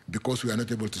suppressed because we are not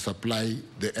able to supply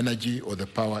the energy or the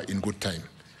power in good time.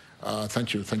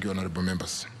 Thank you, honorable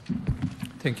members.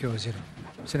 Thank you, Waziri.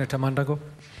 Senator Mandago.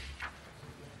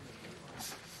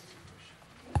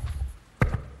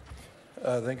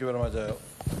 Thank you very much,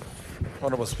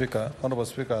 Honorable Speaker. Honorable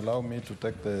Speaker, allow me to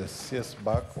take the CS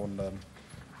back on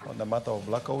the matter of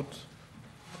blackout.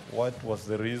 What was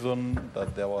the reason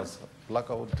that there was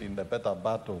blackout in the better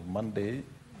part of Monday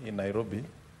in Nairobi,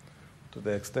 to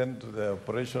the extent the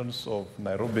operations of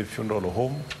Nairobi Funeral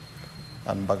Home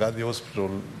and Mbagathi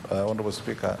Hospital, Honorable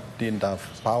Speaker, didn't have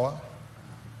power?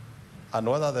 And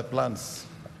what are the plans,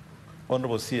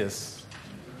 Honorable CS,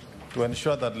 to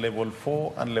ensure that level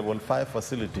 4 and level 5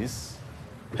 facilities,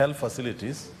 health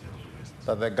facilities,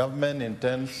 that the government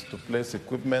intends to place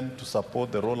equipment to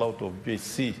support the rollout of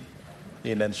BHC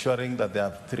in ensuring that they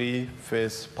have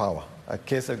 3-phase power? A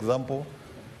case example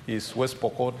is West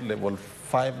Pokot level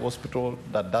 5 hospital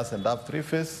that doesn't have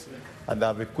 3-phase, and they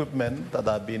have equipment that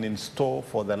have been installed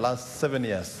for the last 7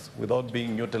 years without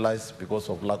being utilized because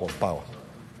of lack of power.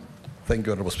 Thank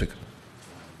you, Honorable Speaker.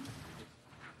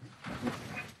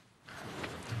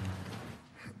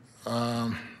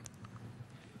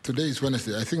 Today is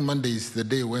Wednesday. I think Monday is the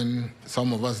day when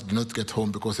some of us did not get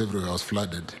home because everywhere was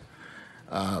flooded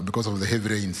because of the heavy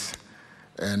rains.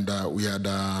 And we had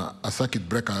a circuit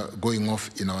breaker going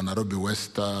off in our Nairobi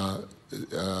West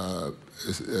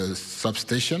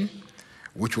substation,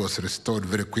 which was restored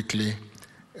very quickly,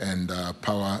 and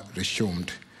power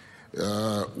resumed.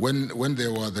 When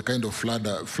there were the kind of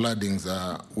floodings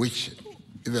which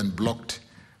even blocked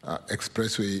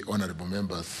expressway, honorable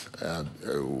members,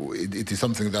 it is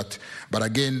something that, but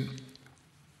again,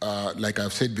 like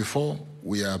I've said before,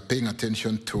 we are paying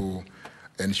attention to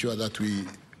ensure that we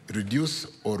reduce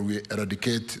or we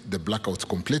eradicate the blackouts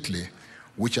completely,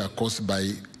 which are caused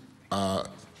by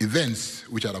events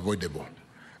which are avoidable.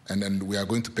 And then we are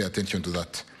going to pay attention to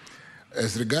that.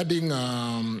 As regarding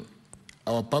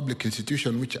our public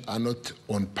institutions which are not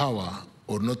on power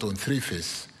or not on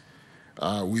 3-phase,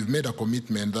 we've made a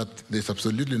commitment that there's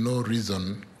absolutely no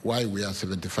reason why we are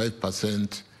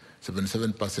 75%,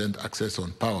 77% access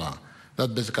on power.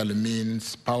 That basically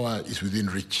means power is within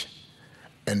reach.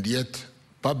 And yet,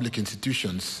 public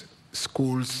institutions,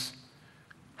 schools,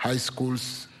 high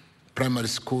schools, primary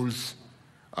schools,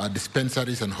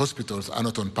 dispensaries and hospitals are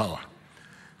not on power.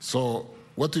 So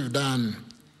what we've done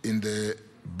in the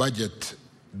budget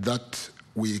that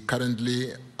we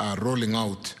currently are rolling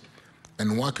out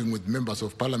and working with members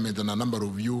of parliament, and a number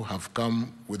of you have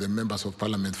come with the members of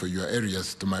parliament for your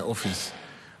areas to my office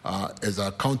as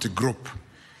a county group,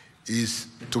 is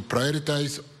to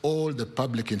prioritize all the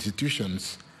public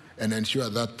institutions and ensure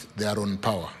that they are on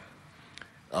power.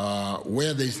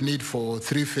 Where there is need for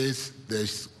three-phase,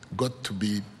 there's got to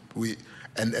be,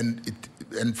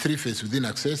 and three-phase within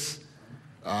access.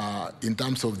 In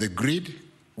terms of the grid,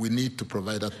 we need to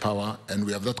provide that power, and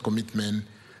we have that commitment.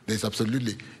 There's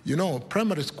absolutely,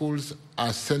 primary schools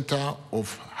are center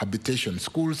of habitation.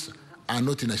 Schools are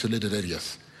not in isolated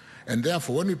areas. And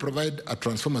therefore, when we provide a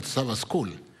transformer to serve a school,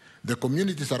 the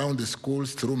communities around the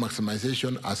schools through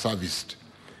maximization are serviced.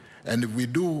 And if we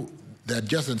do the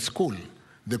adjacent school,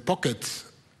 the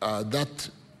pockets that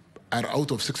are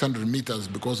out of 600 meters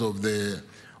because of the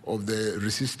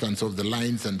resistance of the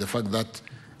lines and the fact that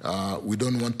we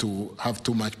don't want to have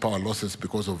too much power losses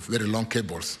because of very long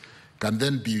cables, can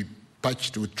then be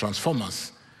patched with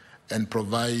transformers and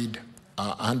provide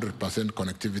 100%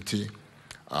 connectivity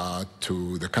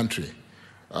to the country.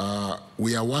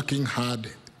 We are working hard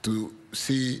to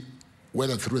see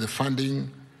whether through the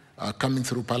funding coming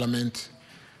through Parliament,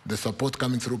 the support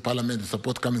coming through Parliament, the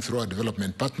support coming through our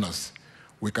development partners,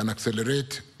 we can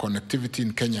accelerate connectivity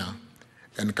in Kenya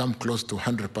and come close to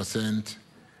 100%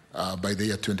 by the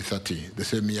year 2030, the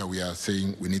same year we are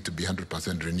saying we need to be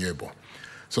 100% renewable.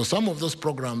 So some of those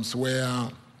programs where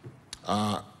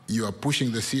you are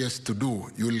pushing the CS to do,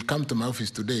 you will come to my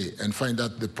office today and find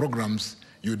that the programs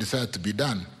you decide to be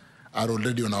done are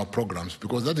already on our programs,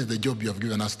 because that is the job you have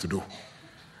given us to do.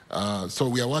 So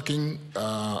we are working,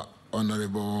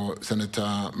 Honorable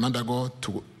Senator Mandago,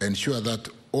 to ensure that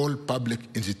all public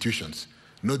institutions,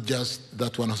 not just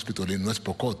that one hospital in West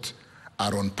Pokot,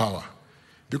 are on power.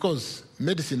 Because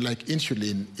medicine like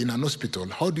insulin in an hospital,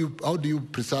 how do you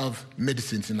preserve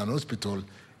medicines in an hospital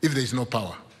if there is no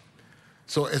power?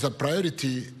 So as a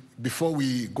priority, before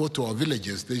we go to our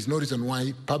villages, there is no reason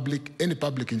why any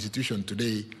public institution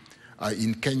today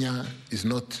in Kenya is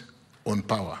not on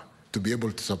power to be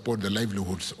able to support the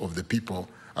livelihoods of the people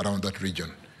around that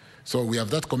region. So we have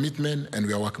that commitment and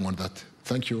we are working on that.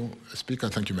 Thank you, Speaker.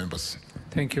 Thank you, members.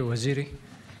 Thank you, Waziri.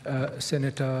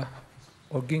 Senator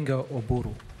Oginga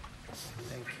Oburu.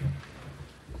 Thank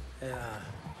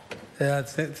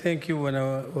you. Thank you,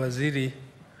 Waziri,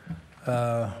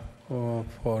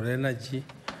 for energy.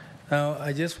 Now,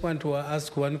 I just want to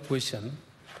ask one question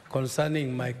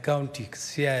concerning my county,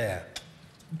 Siaya.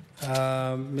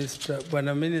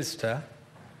 Mr. Minister,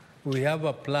 we have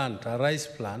a plant, a rice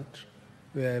plant,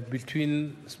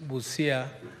 between Busia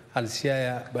and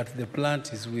Siaya, but the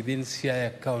plant is within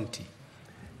Siaya County.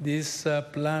 This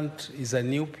plant is a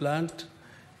new plant.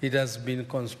 It has been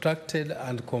constructed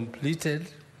and completed,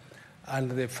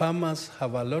 and the farmers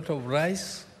have a lot of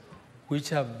rice, which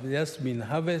have just been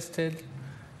harvested.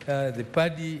 The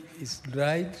paddy is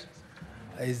dry,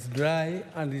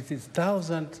 and it is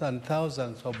thousands and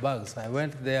thousands of bags. I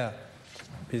went there,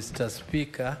 Mr.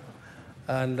 Speaker,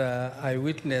 and I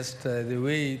witnessed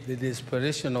the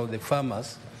desperation of the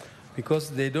farmers,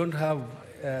 because they don't have,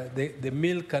 the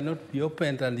mill cannot be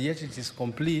opened, and yet it is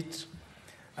complete,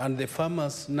 and the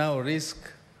farmers now risk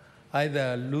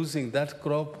either losing that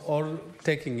crop or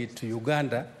taking it to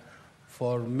Uganda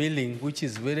for milling, which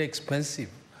is very expensive.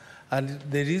 And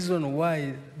the reason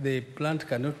why the plant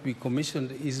cannot be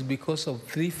commissioned is because of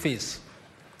three-phase.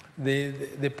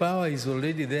 The power is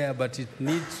already there, but it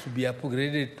needs to be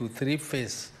upgraded to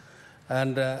three-phase.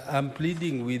 And I'm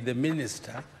pleading with the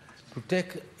minister to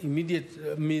take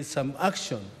some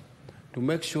action to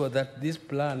make sure that this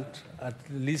plant, at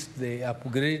least they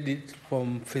upgrade it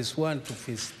from phase 1 to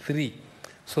phase 3,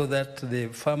 so that the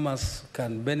farmers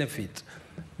can benefit.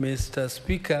 Mr.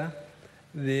 Speaker,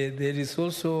 there is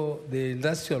also the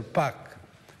industrial park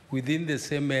within the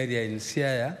same area in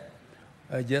Siaya,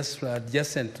 just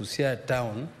adjacent to Siaya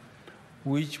town,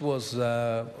 which was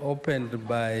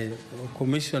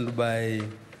commissioned by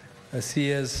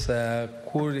CS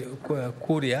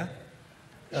Korea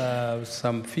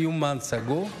some few months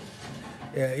ago.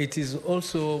 It is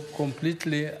also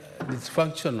completely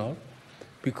dysfunctional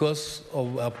because of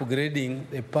upgrading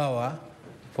the power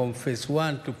from phase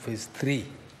 1 to phase 3.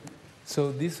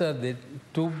 So these are the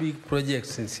two big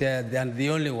projects in Siaya, and the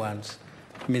only ones.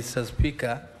 Mr.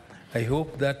 Speaker, I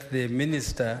hope that the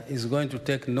minister is going to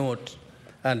take note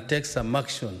and take some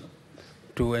action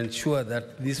to ensure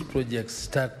that these projects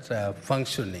start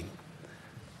functioning.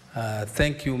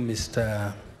 Thank you,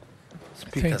 Mr.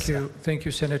 Speaker. Thank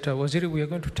you, Senator Waziri. We are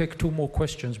going to take two more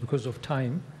questions because of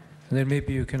time, and then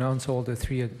maybe you can answer all the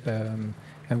three, and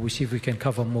we see if we can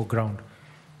cover more ground.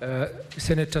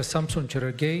 Senator Samson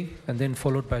Cherargei, and then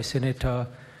followed by Senator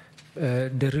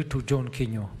Nderitu John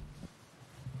Kinyo.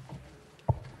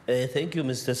 Thank you,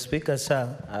 Mr. Speaker,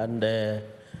 sir. And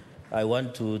I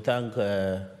want to thank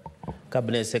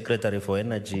Cabinet Secretary for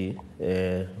Energy,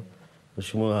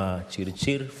 Mheshimiwa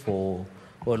Chirchir for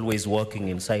always working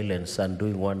in silence and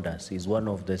doing wonders. He's one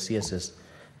of the CSs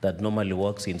that normally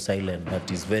works in silence, but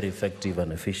is very effective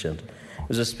and efficient.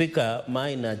 Mr. Speaker,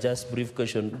 mine are just brief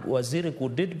question. Waziri,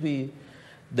 could it be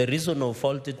the reason of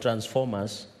faulty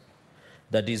transformers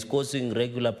that is causing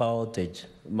regular power outage?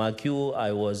 Makiu,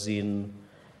 I was in,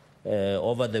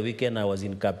 over the weekend, I was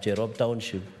in Kapcherop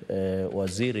Township,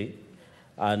 Waziri,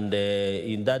 and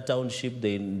in that township,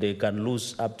 they can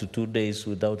lose up to 2 days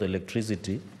without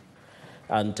electricity.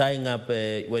 And tying up,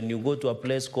 when you go to a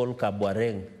place called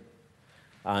Kabwareng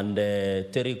and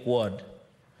Terik Ward,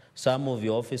 some of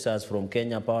your officers from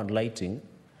Kenya Power and Lighting,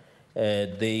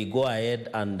 they go ahead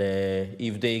and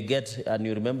if they get, and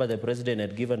you remember the president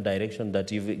had given direction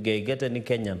that if they get any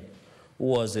Kenyan who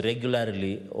was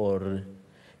regularly or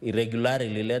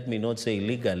irregularly, let me not say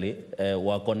illegally,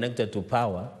 were connected to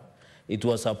power, it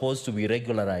was supposed to be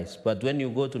regularized. But when you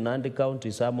go to Nandi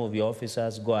County, some of your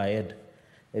officers go ahead,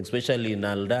 especially in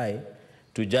Aldai,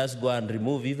 to just go and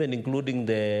remove, even including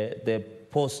the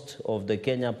post of the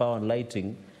Kenya Power and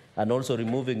Lighting, and also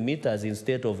removing meters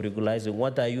instead of regularizing.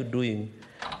 What are you doing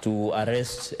to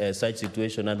arrest such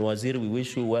situation? And Waziri, we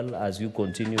wish you well as you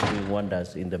continue doing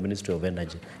wonders in the Ministry of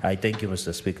Energy. I thank you,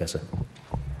 Mr. Speaker, sir.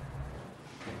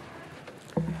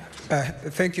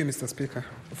 Thank you, Mr. Speaker.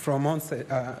 From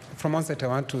onset, I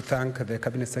want to thank the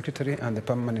Cabinet Secretary and the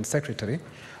Permanent Secretary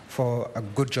for a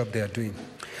good job they are doing.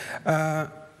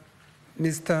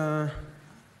 Mr.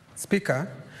 Speaker,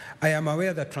 I am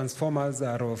aware that transformers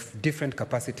are of different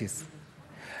capacities.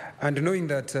 And knowing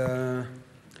that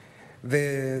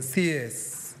the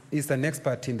CS is an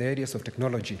expert in the areas of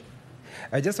technology,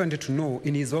 I just wanted to know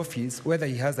in his office whether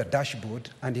he has a dashboard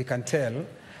and he can tell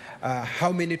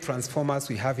how many transformers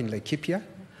we have in Laikipia,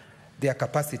 their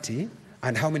capacity,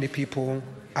 and how many people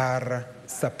are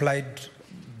supplied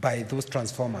by those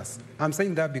transformers. I'm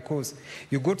saying that because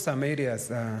you go to some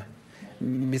areas,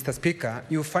 Mr. Speaker,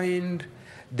 you find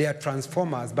there are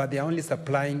transformers, but they're only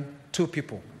supplying 2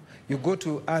 people. You go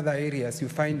to other areas, you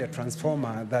find a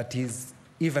transformer that is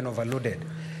even overloaded.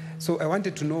 So I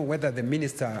wanted to know whether the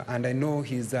minister, and I know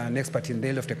he's an expert in the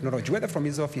area of technology, whether from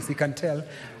his office he can tell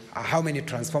how many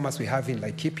transformers we have in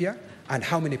Laikipia and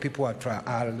how many people are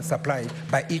supplied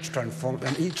by each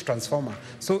transformer.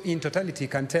 So in totality, he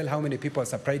can tell how many people are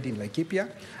supplied in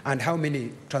Laikipia and how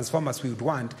many transformers we would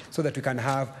want so that we can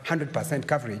have 100%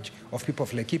 coverage of people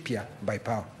of Laikipia by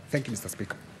power. Thank you, Mr.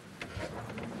 Speaker.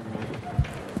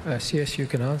 CS, you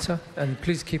can answer. And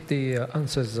please keep the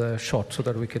answers short so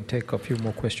that we can take a few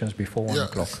more questions before 1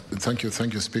 o'clock. Thank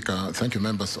you, Speaker. Thank you,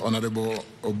 members. Honorable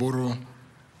Oburu,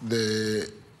 the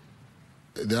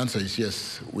answer is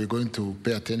yes. We're going to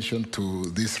pay attention to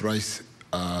this rice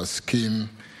scheme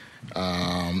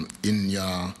in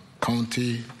your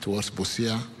county towards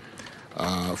Busia.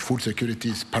 Food security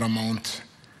is paramount.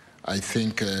 I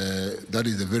think that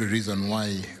is the very reason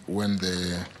why when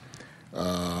the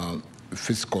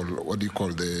fiscal, what do you call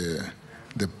the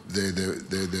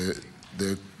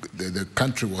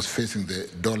country was facing the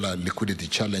dollar liquidity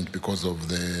challenge because of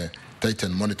the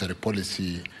tightened monetary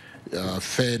policy,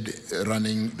 Fed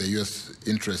running the U.S.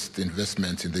 interest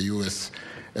investments in the U.S.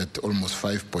 at almost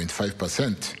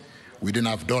 5.5%. We didn't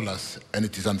have dollars, and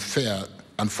it is unfair,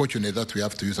 unfortunate that we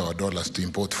have to use our dollars to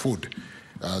import food,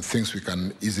 things we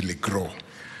can easily grow.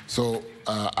 So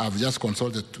I've just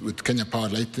consulted with Kenya Power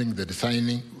Lighting, the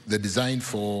design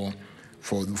for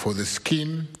the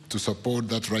scheme to support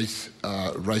that rice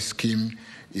scheme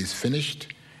is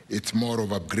finished. It's more of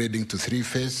upgrading to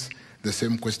 3-phase. The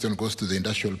same question goes to the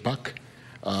industrial park.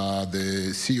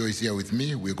 The CEO is here with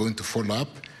me. We're going to follow up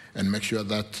and make sure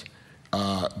that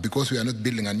because we are not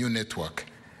building a new network,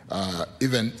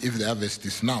 even if the harvest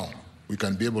is now, we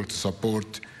can be able to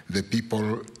support the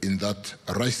people in that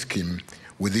rice scheme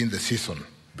within the season,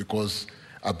 because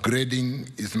upgrading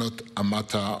is not a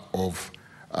matter of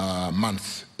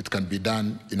months. It can be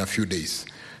done in a few days.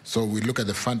 So we look at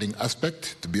the funding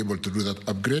aspect to be able to do that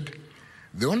upgrade.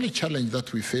 The only challenge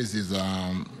that we face is,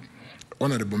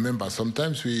 honorable members,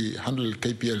 sometimes we handle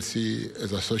KPLC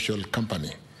as a social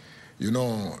company. You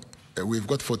know, we've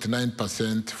got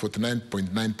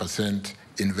 49.9%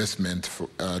 investment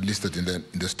listed in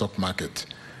the stock market,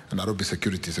 Nairobi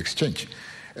Securities Exchange.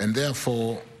 And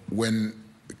therefore, when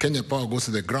Kenya Power goes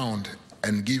to the ground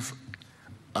and give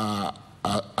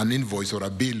an invoice or a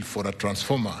bill for a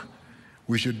transformer,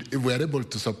 we should, if we are able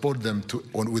to support them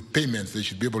with payments, they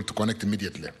should be able to connect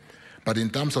immediately. But in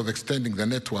terms of extending the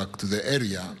network to the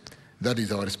area, that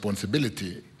is our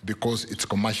responsibility because it's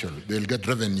commercial. They'll get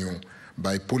revenue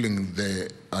by pulling the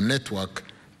network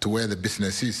to where the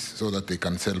business is so that they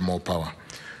can sell more power.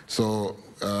 So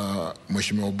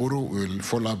Mheshimiwa Oburu, we will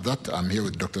follow up that. I'm here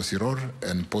with Dr. Siror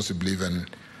and possibly even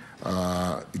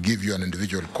give you an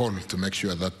individual call to make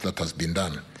sure that that has been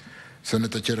done.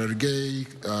 Senator Chirchir,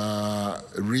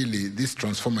 really, this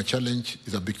transformer challenge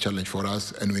is a big challenge for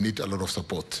us, and we need a lot of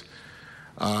support.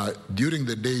 During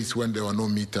the days when there were no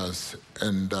meters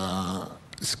and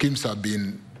schemes have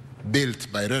been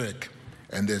built by REREC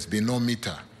and there's been no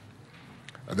meter,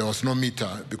 there was no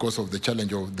meter because of the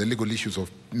challenge of the legal issues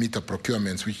of meter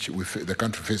procurements, which the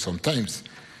country faces sometimes.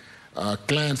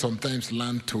 Clients sometimes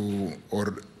learn to,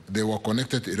 or they were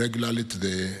connected irregularly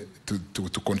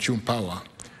to consume power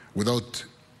without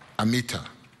a meter.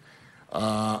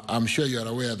 I'm sure you are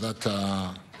aware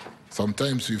that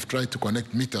sometimes we've tried to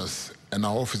connect meters and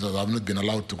our officers have not been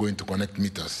allowed to go in to connect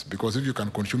meters, because if you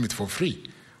can consume it for free,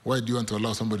 why do you want to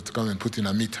allow somebody to come and put in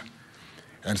a meter?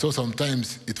 And so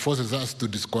sometimes it forces us to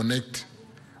disconnect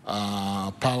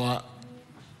power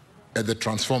at the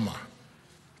transformer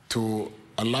to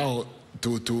allow,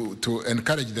 to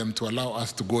encourage them to allow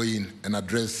us to go in and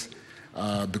address,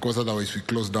 because otherwise we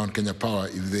close down Kenya Power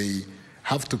if they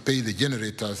have to pay the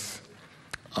generators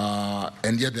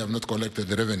and yet they have not collected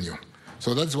the revenue.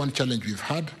 So that's one challenge we've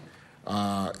had.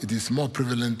 It is more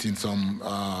prevalent in some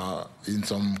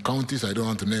counties. I don't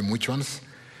want to name which ones.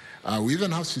 We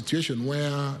even have situations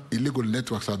where illegal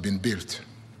networks have been built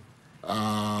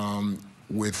and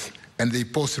they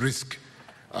pose risk.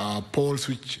 Poles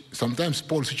which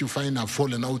you find have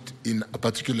fallen out in a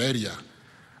particular area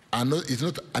it's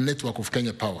not a network of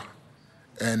Kenya Power.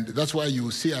 And that's why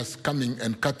you see us coming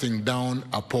and cutting down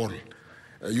a pole.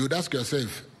 You would ask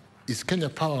yourself, is Kenya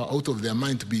Power out of their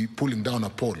mind to be pulling down a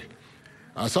pole?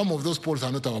 Some of those poles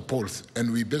are not our poles,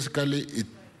 and it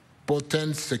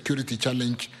portends security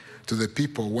challenge to the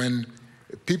people when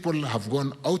people have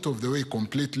gone out of the way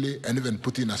completely and even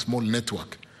put in a small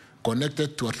network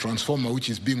connected to a transformer which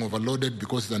is being overloaded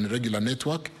because it's an irregular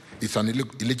network. It's an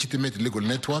illegitimate illegal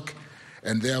network,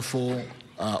 and therefore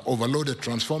overloaded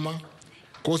transformer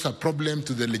cause a problem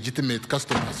to the legitimate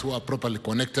customers who are properly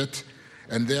connected,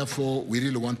 and therefore we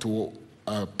really want to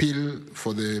appeal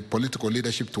for the political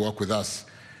leadership to work with us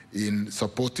in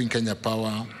supporting Kenya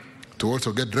Power to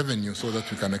also get revenue so that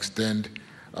we can extend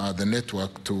the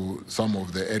network to some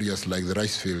of the areas like the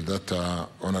rice field that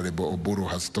Honorable Oburu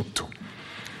has talked to.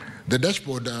 The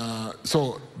dashboard,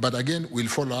 but again, we'll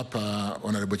follow up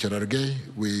Honorable Chirchir.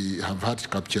 We have had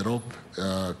Kap Cherop,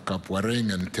 Kap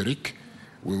Wareng, and Terik.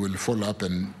 We will follow up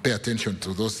and pay attention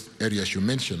to those areas you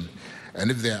mentioned. And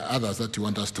if there are others that you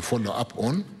want us to follow up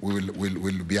on,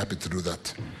 we'll be happy to do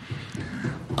that.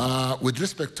 With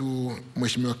respect to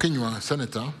Mheshimiwa Kinyua,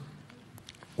 Senator,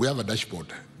 we have a dashboard,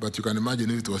 but you can imagine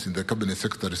if it was in the Cabinet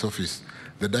Secretary's office,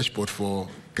 the dashboard for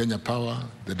Kenya Power,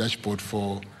 the dashboard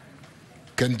for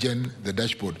KenGen, the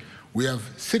dashboard. We have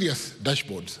serious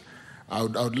dashboards. I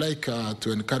would like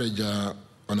to encourage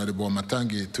Honorable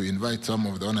Matangi to invite some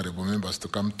of the honorable members to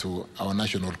come to our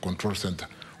National Control Center.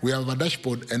 We have a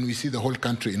dashboard and we see the whole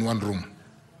country in one room.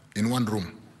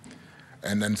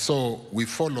 And so we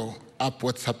follow up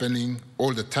what's happening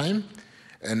all the time.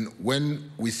 And when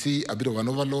we see a bit of an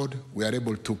overload, we are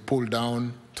able to pull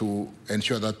down to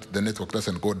ensure that the network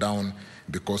doesn't go down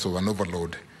because of an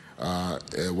overload.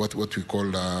 What we call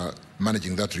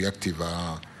managing that reactive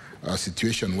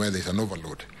situation where there's an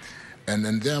overload.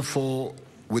 And therefore,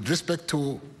 with respect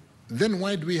to, then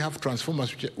why do we have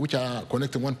transformers which are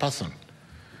connecting one person?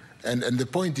 And the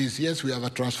point is, yes, we have a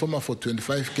transformer for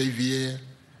 25 kVA,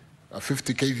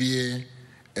 50 kVA,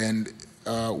 and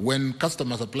when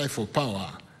customers apply for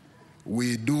power,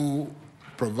 we do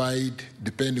provide,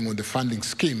 depending on the funding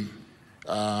scheme,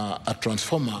 a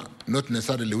transformer, not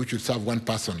necessarily which would serve one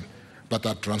person, but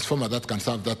a transformer that can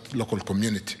serve that local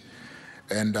community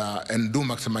and do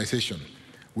maximization.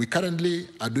 We currently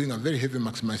are doing a very heavy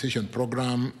maximization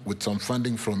program with some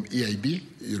funding from EIB,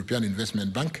 European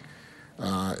Investment Bank,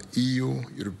 EU,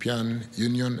 European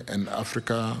Union, and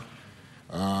Africa.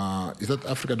 Is that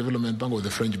Africa Development Bank or the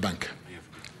French Bank?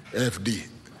 AFD.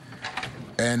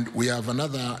 And we have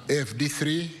another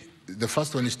AFD3. The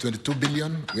first one is 22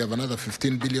 billion. We have another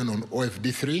 15 billion on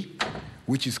OFD3,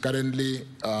 which is currently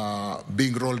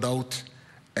being rolled out,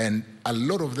 and a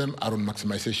lot of them are on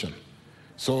maximization.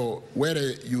 So where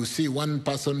you see one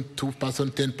person, 2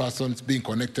 persons, 10 persons being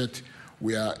connected,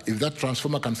 if that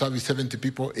transformer can service 70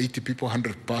 people, 80 people,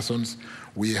 100 persons,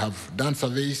 we have done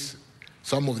surveys.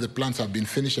 Some of the plants have been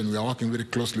finished, and we are working very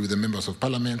closely with the members of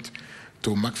parliament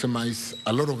to maximize.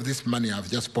 A lot of this money I've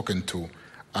just spoken to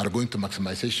are going to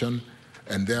maximization,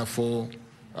 and therefore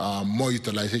more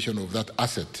utilization of that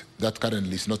asset that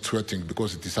currently is not sweating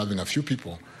because it is having a few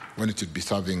people when it should be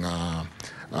serving a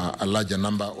larger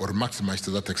number or maximized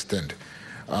to that extent.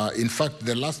 In fact,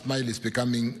 the last mile is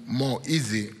becoming more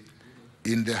easy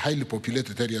in the highly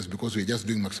populated areas because we're just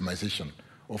doing maximization.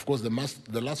 Of course,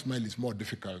 the last mile is more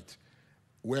difficult.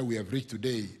 Where we have reached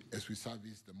today, as we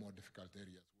service the more difficult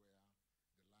areas.